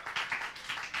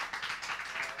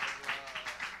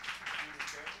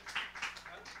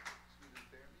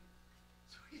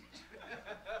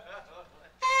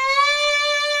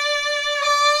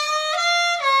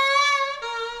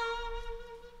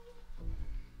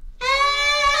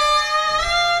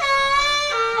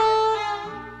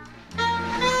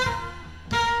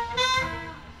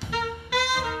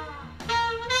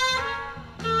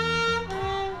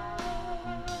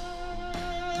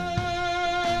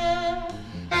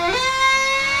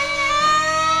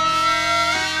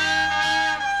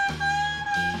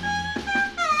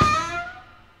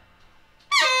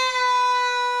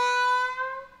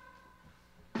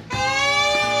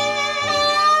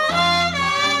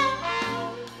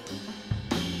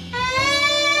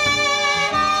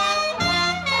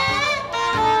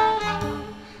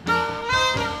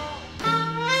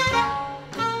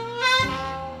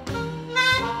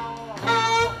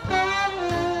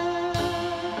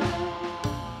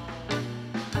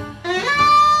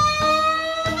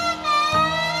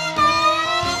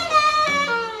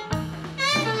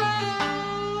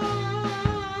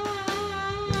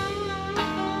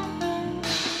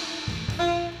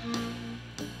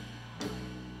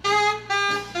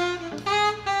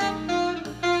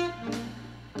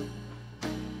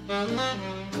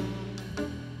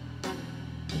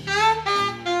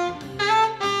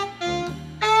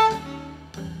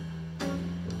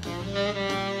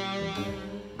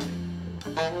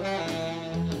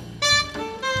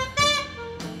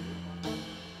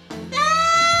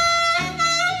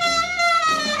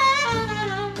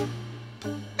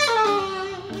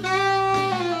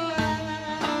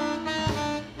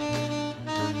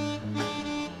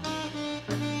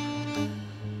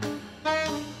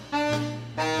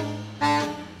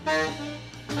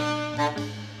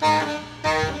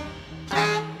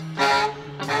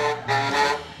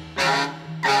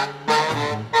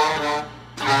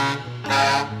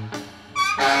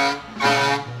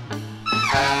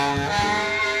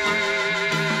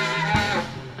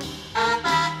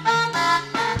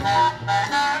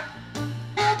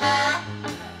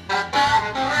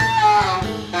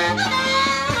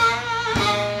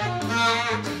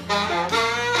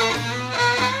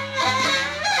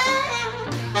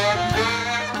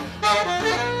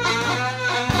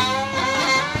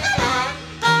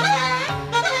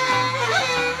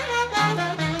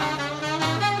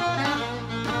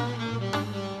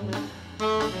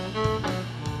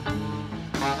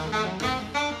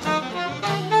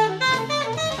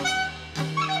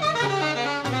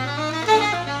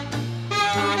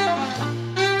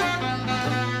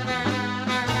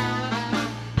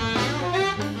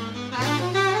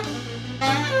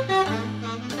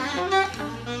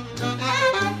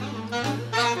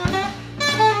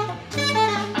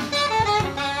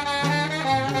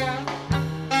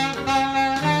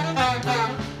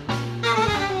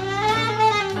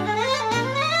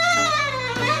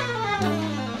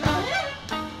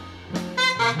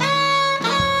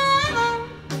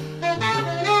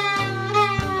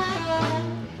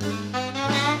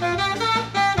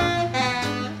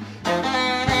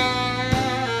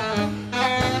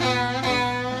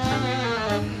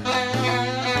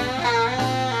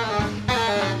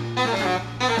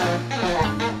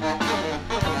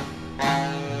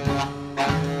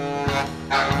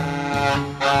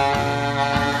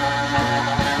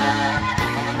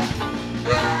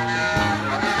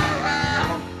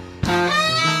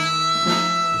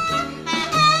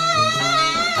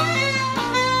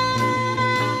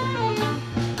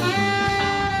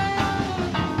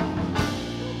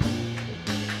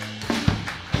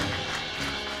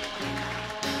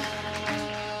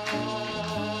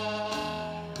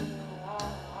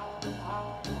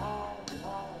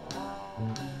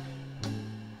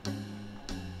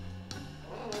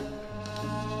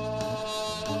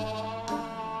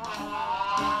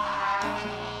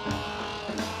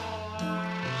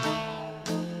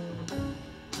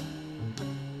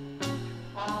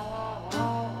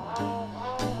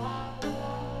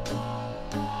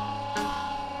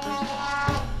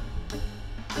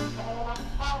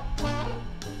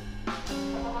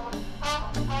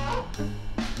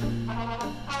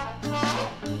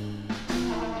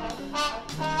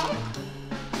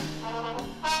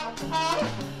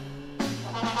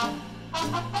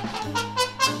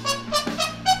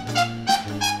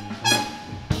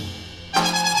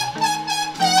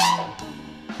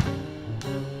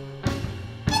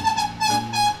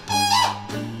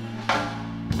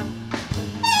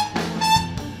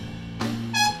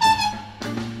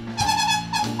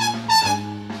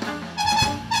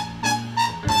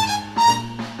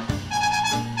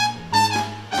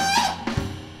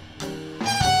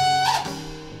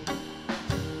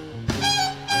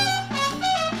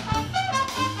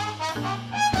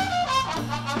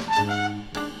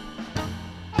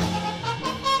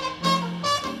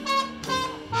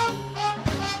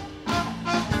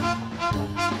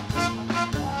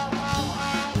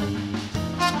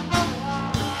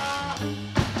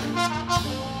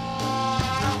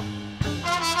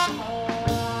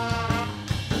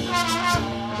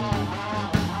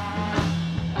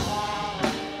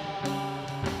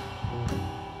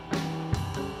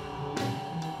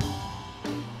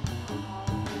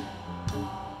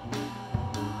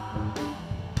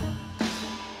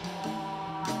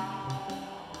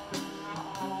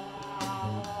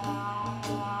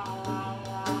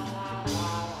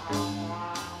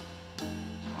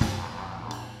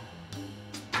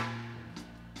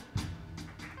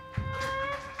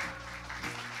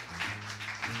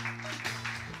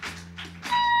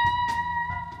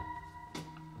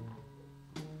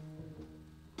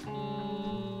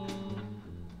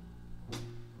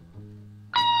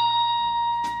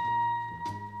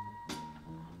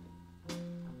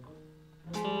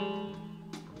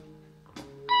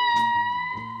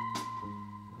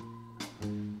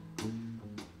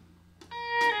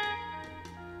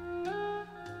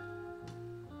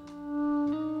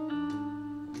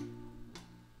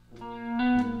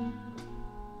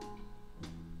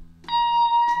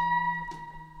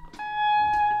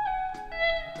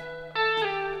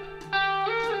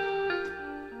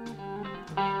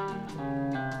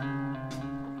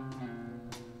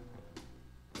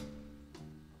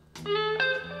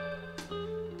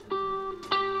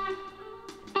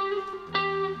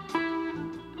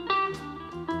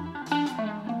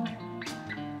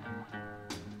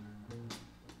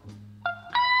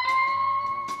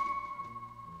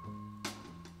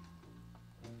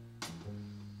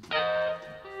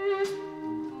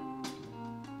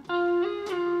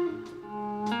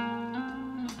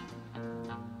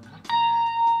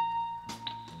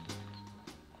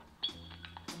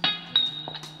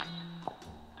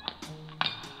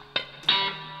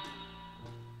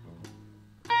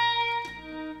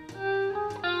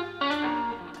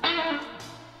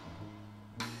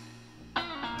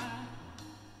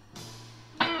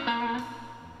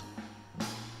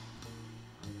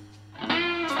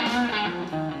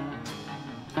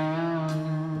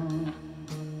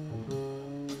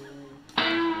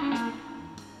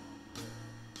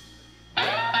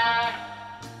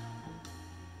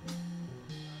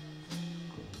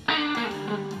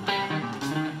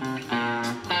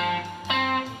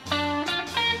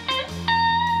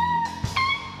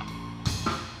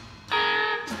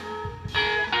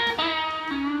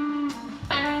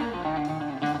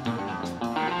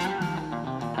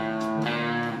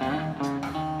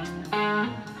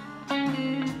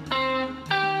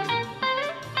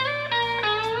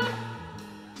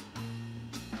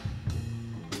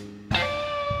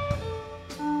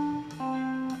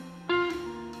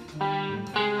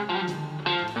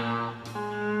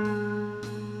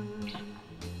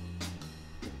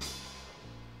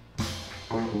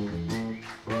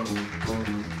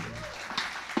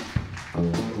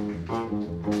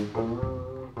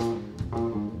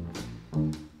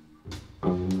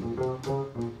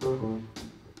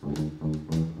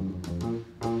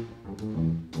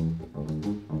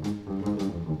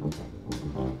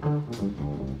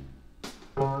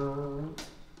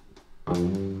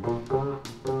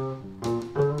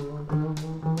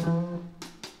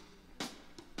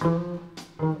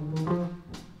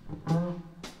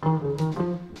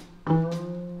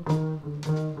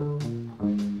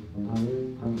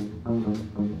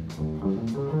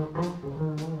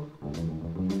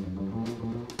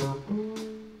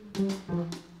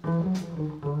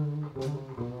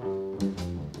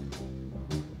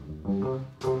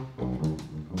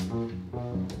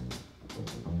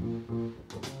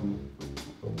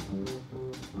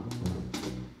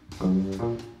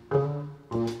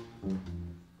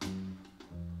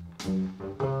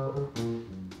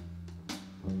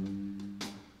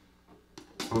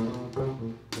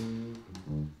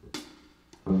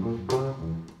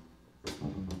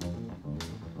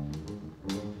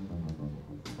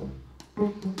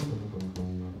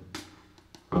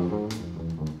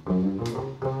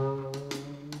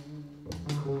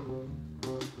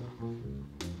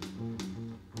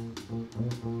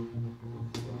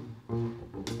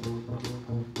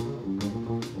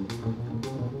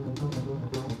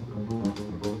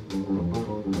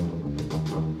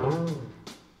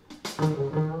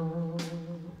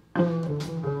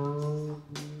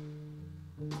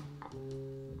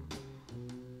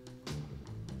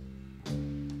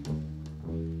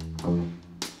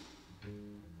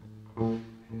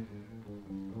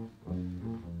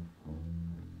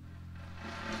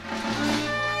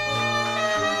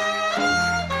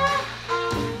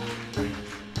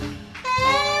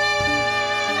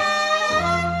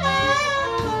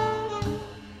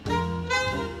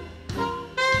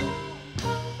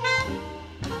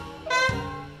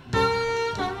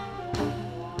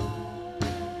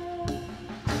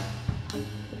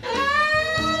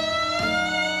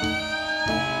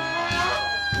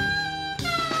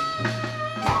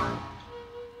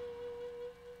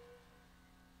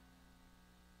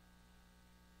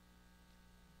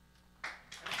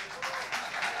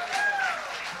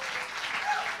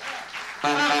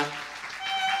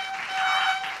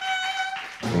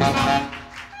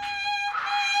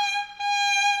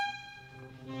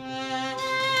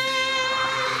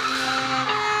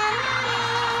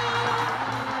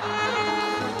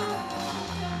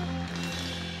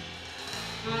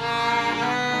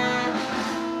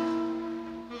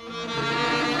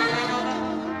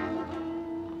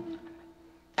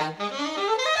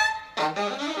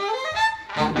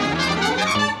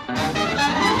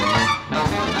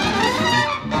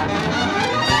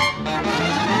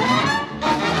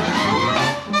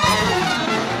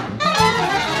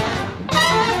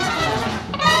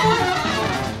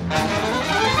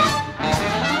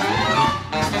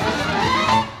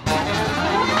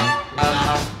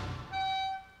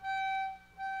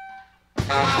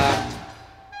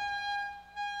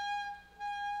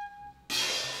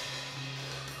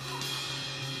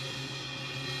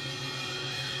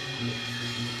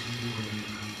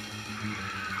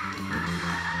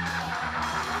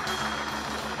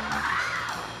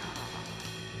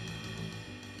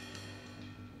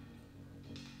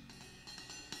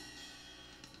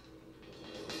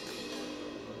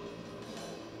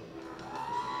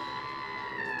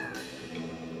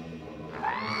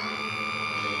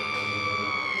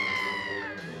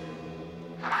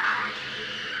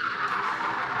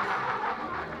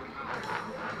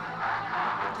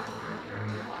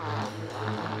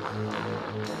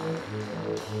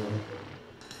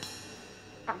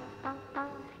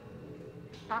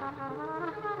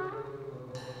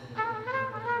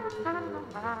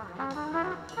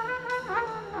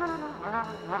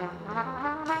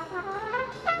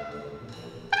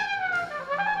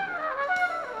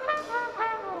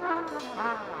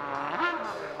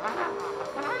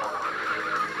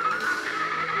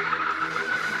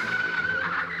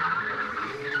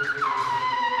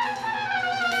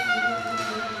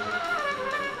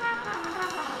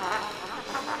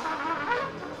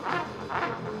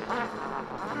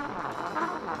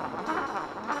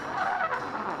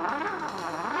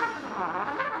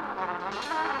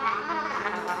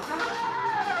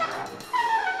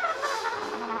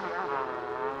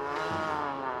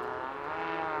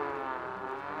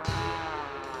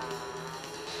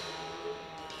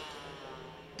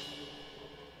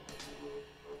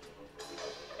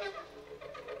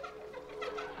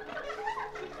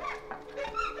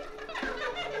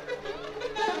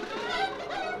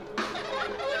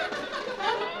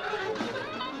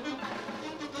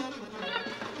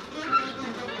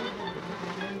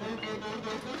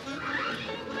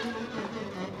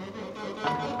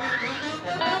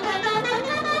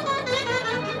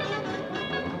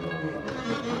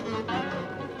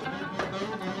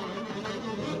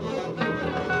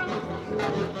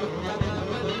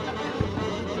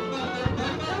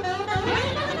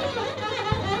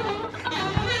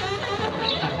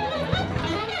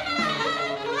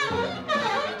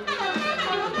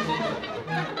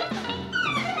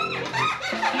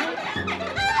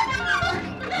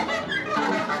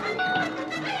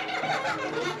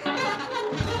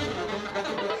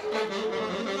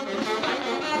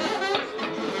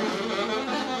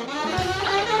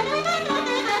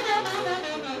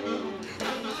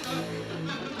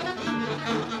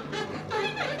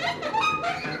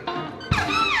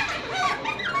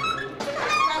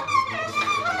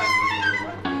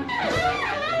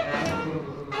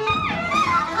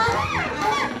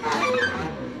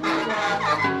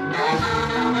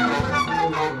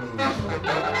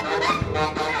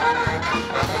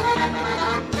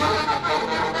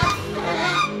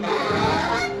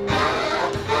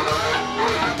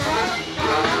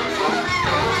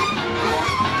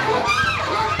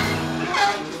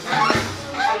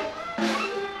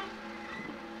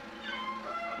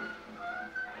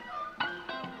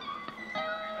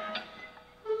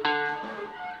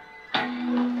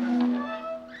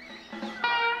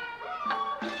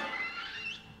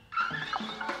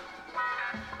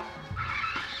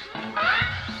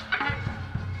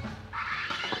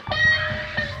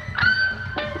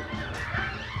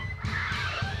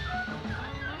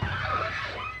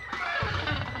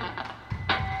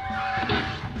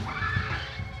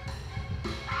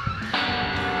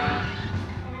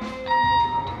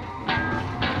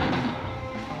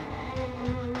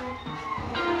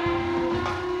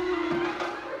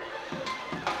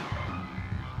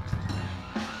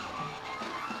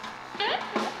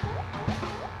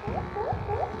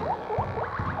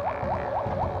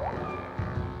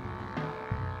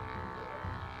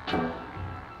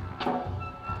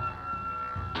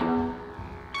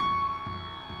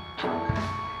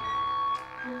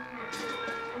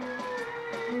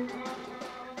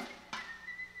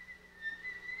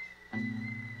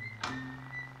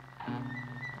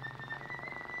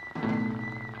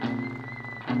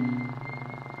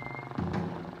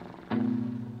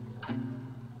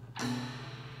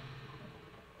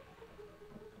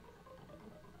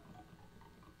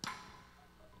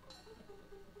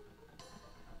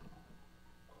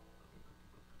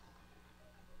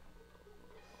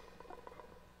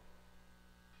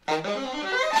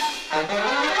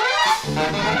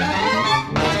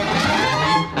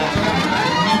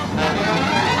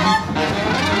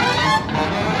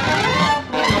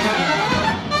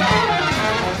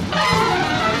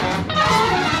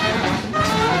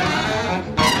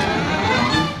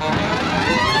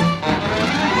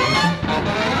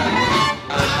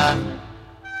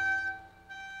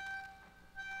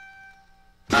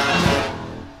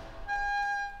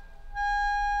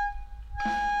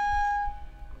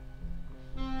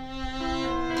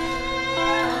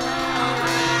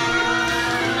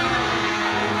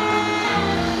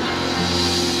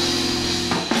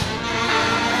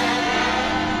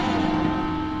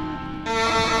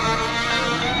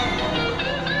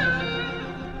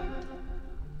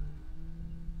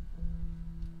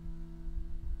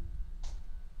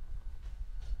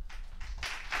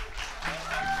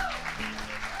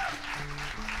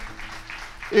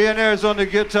 Ian Ayres on the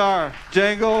guitar,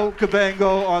 Django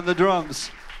Cabango on the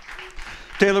drums,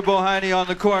 Taylor Bohaney on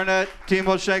the cornet,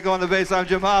 Timo Schenko on the bass. I'm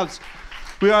Jim Hobbs.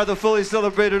 We are the Fully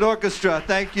Celebrated Orchestra.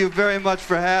 Thank you very much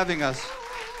for having us.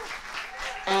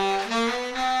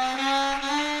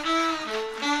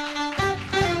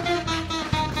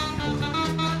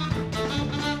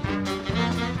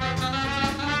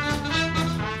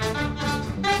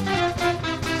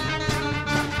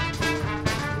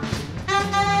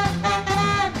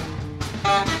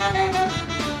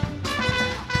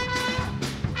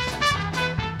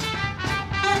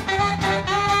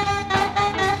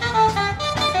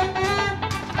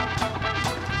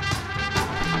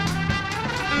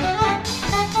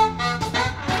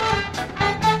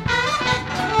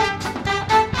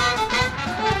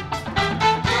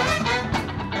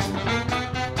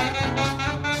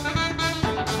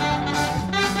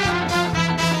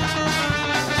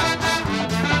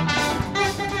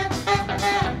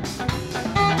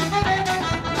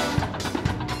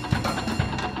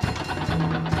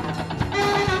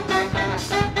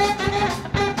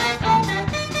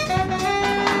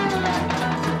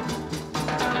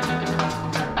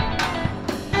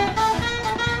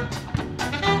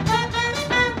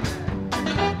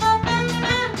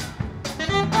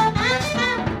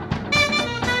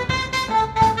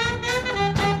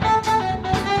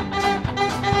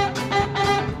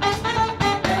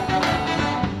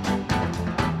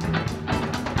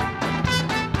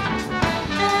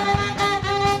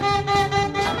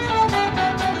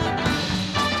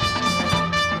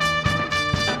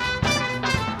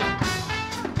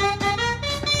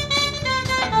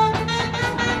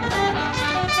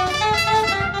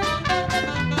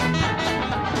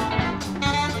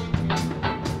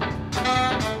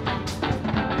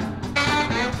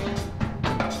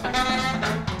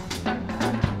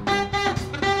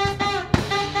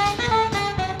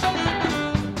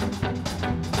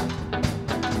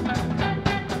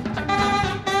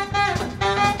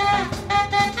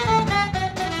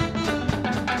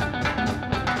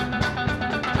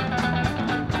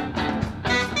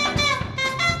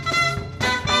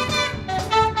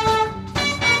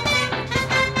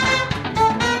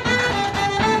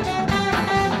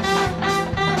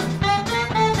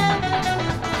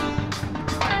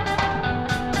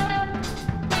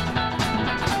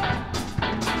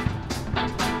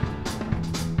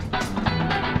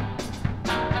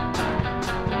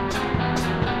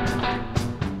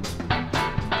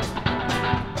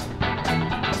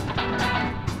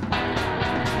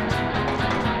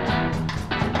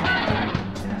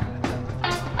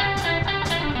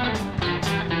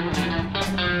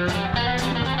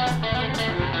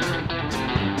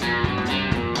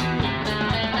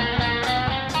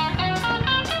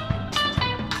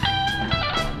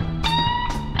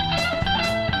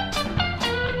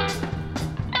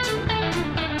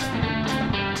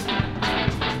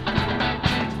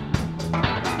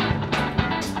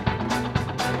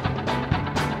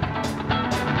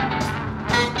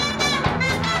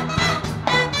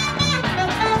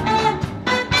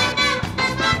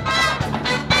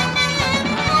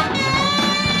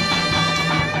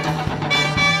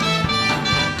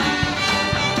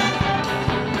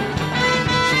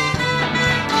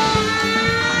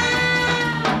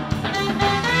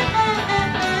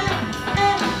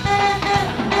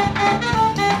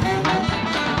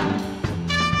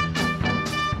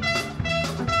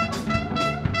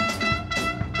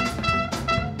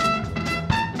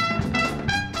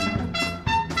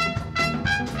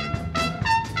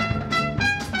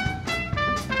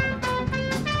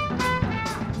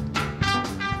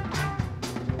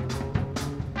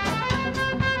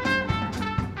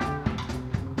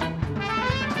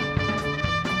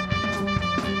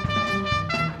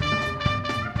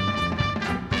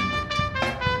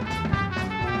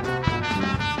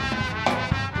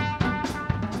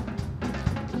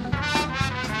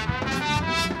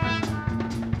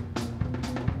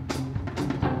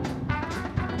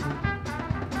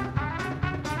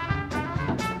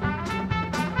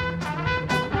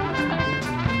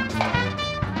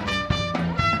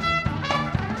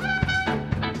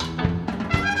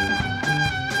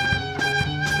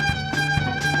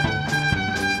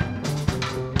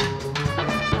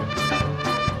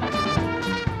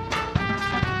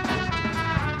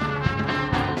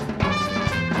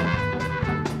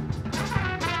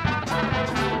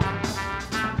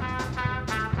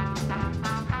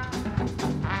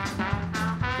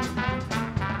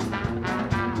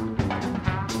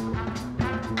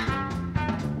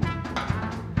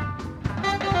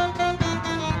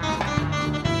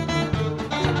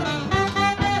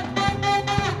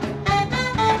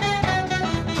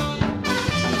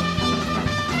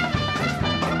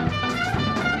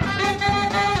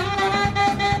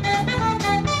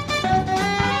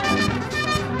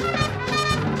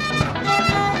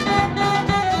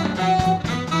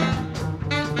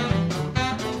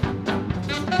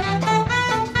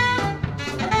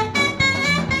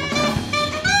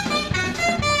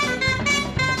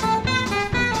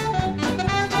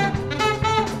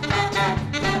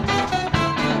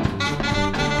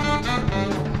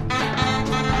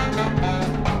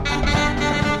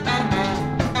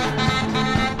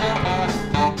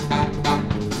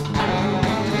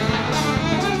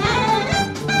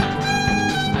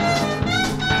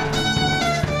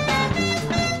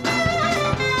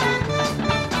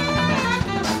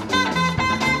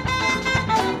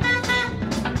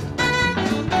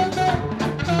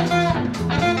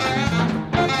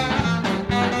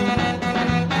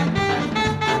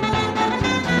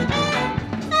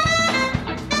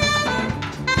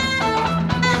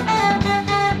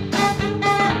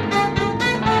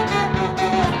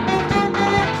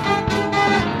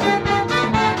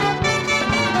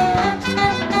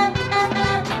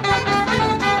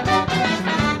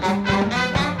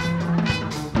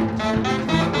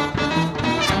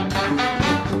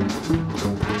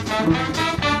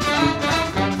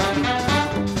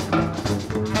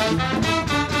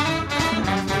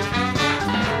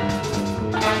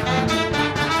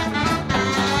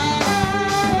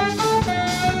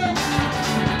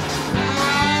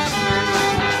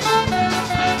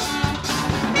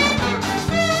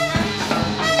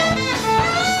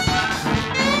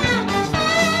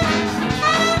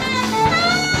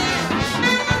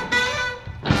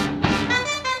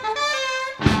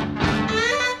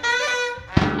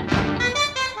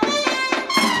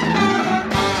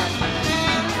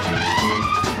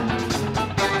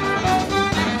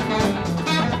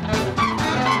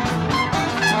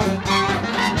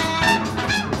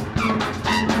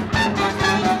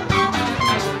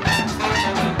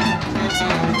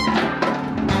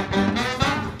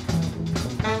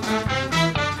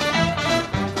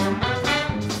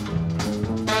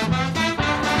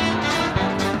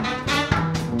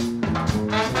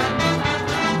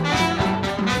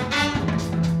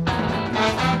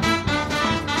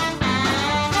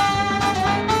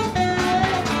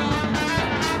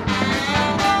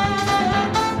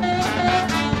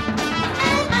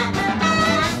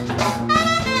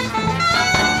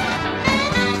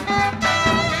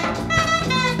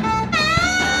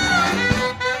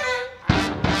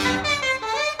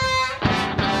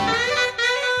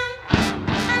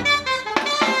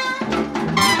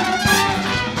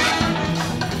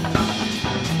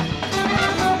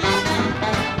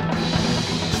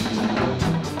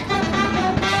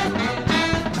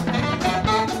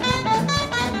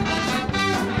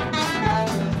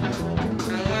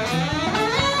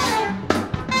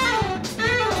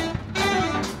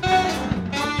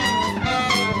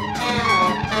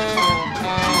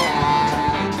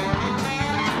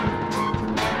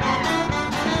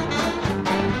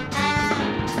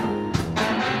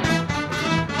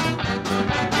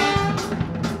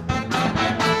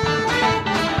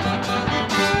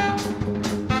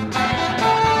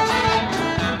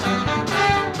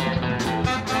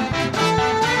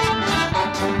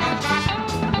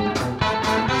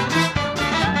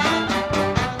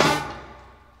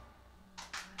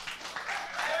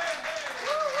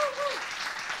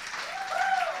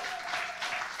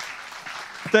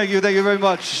 Thank you very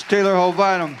much. Taylor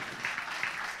Hovinum,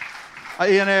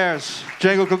 Ian Ayers,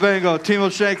 Django Cabango, Timo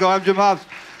Shenko, I'm Jim Hobbs.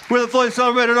 We're the fully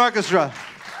celebrated orchestra.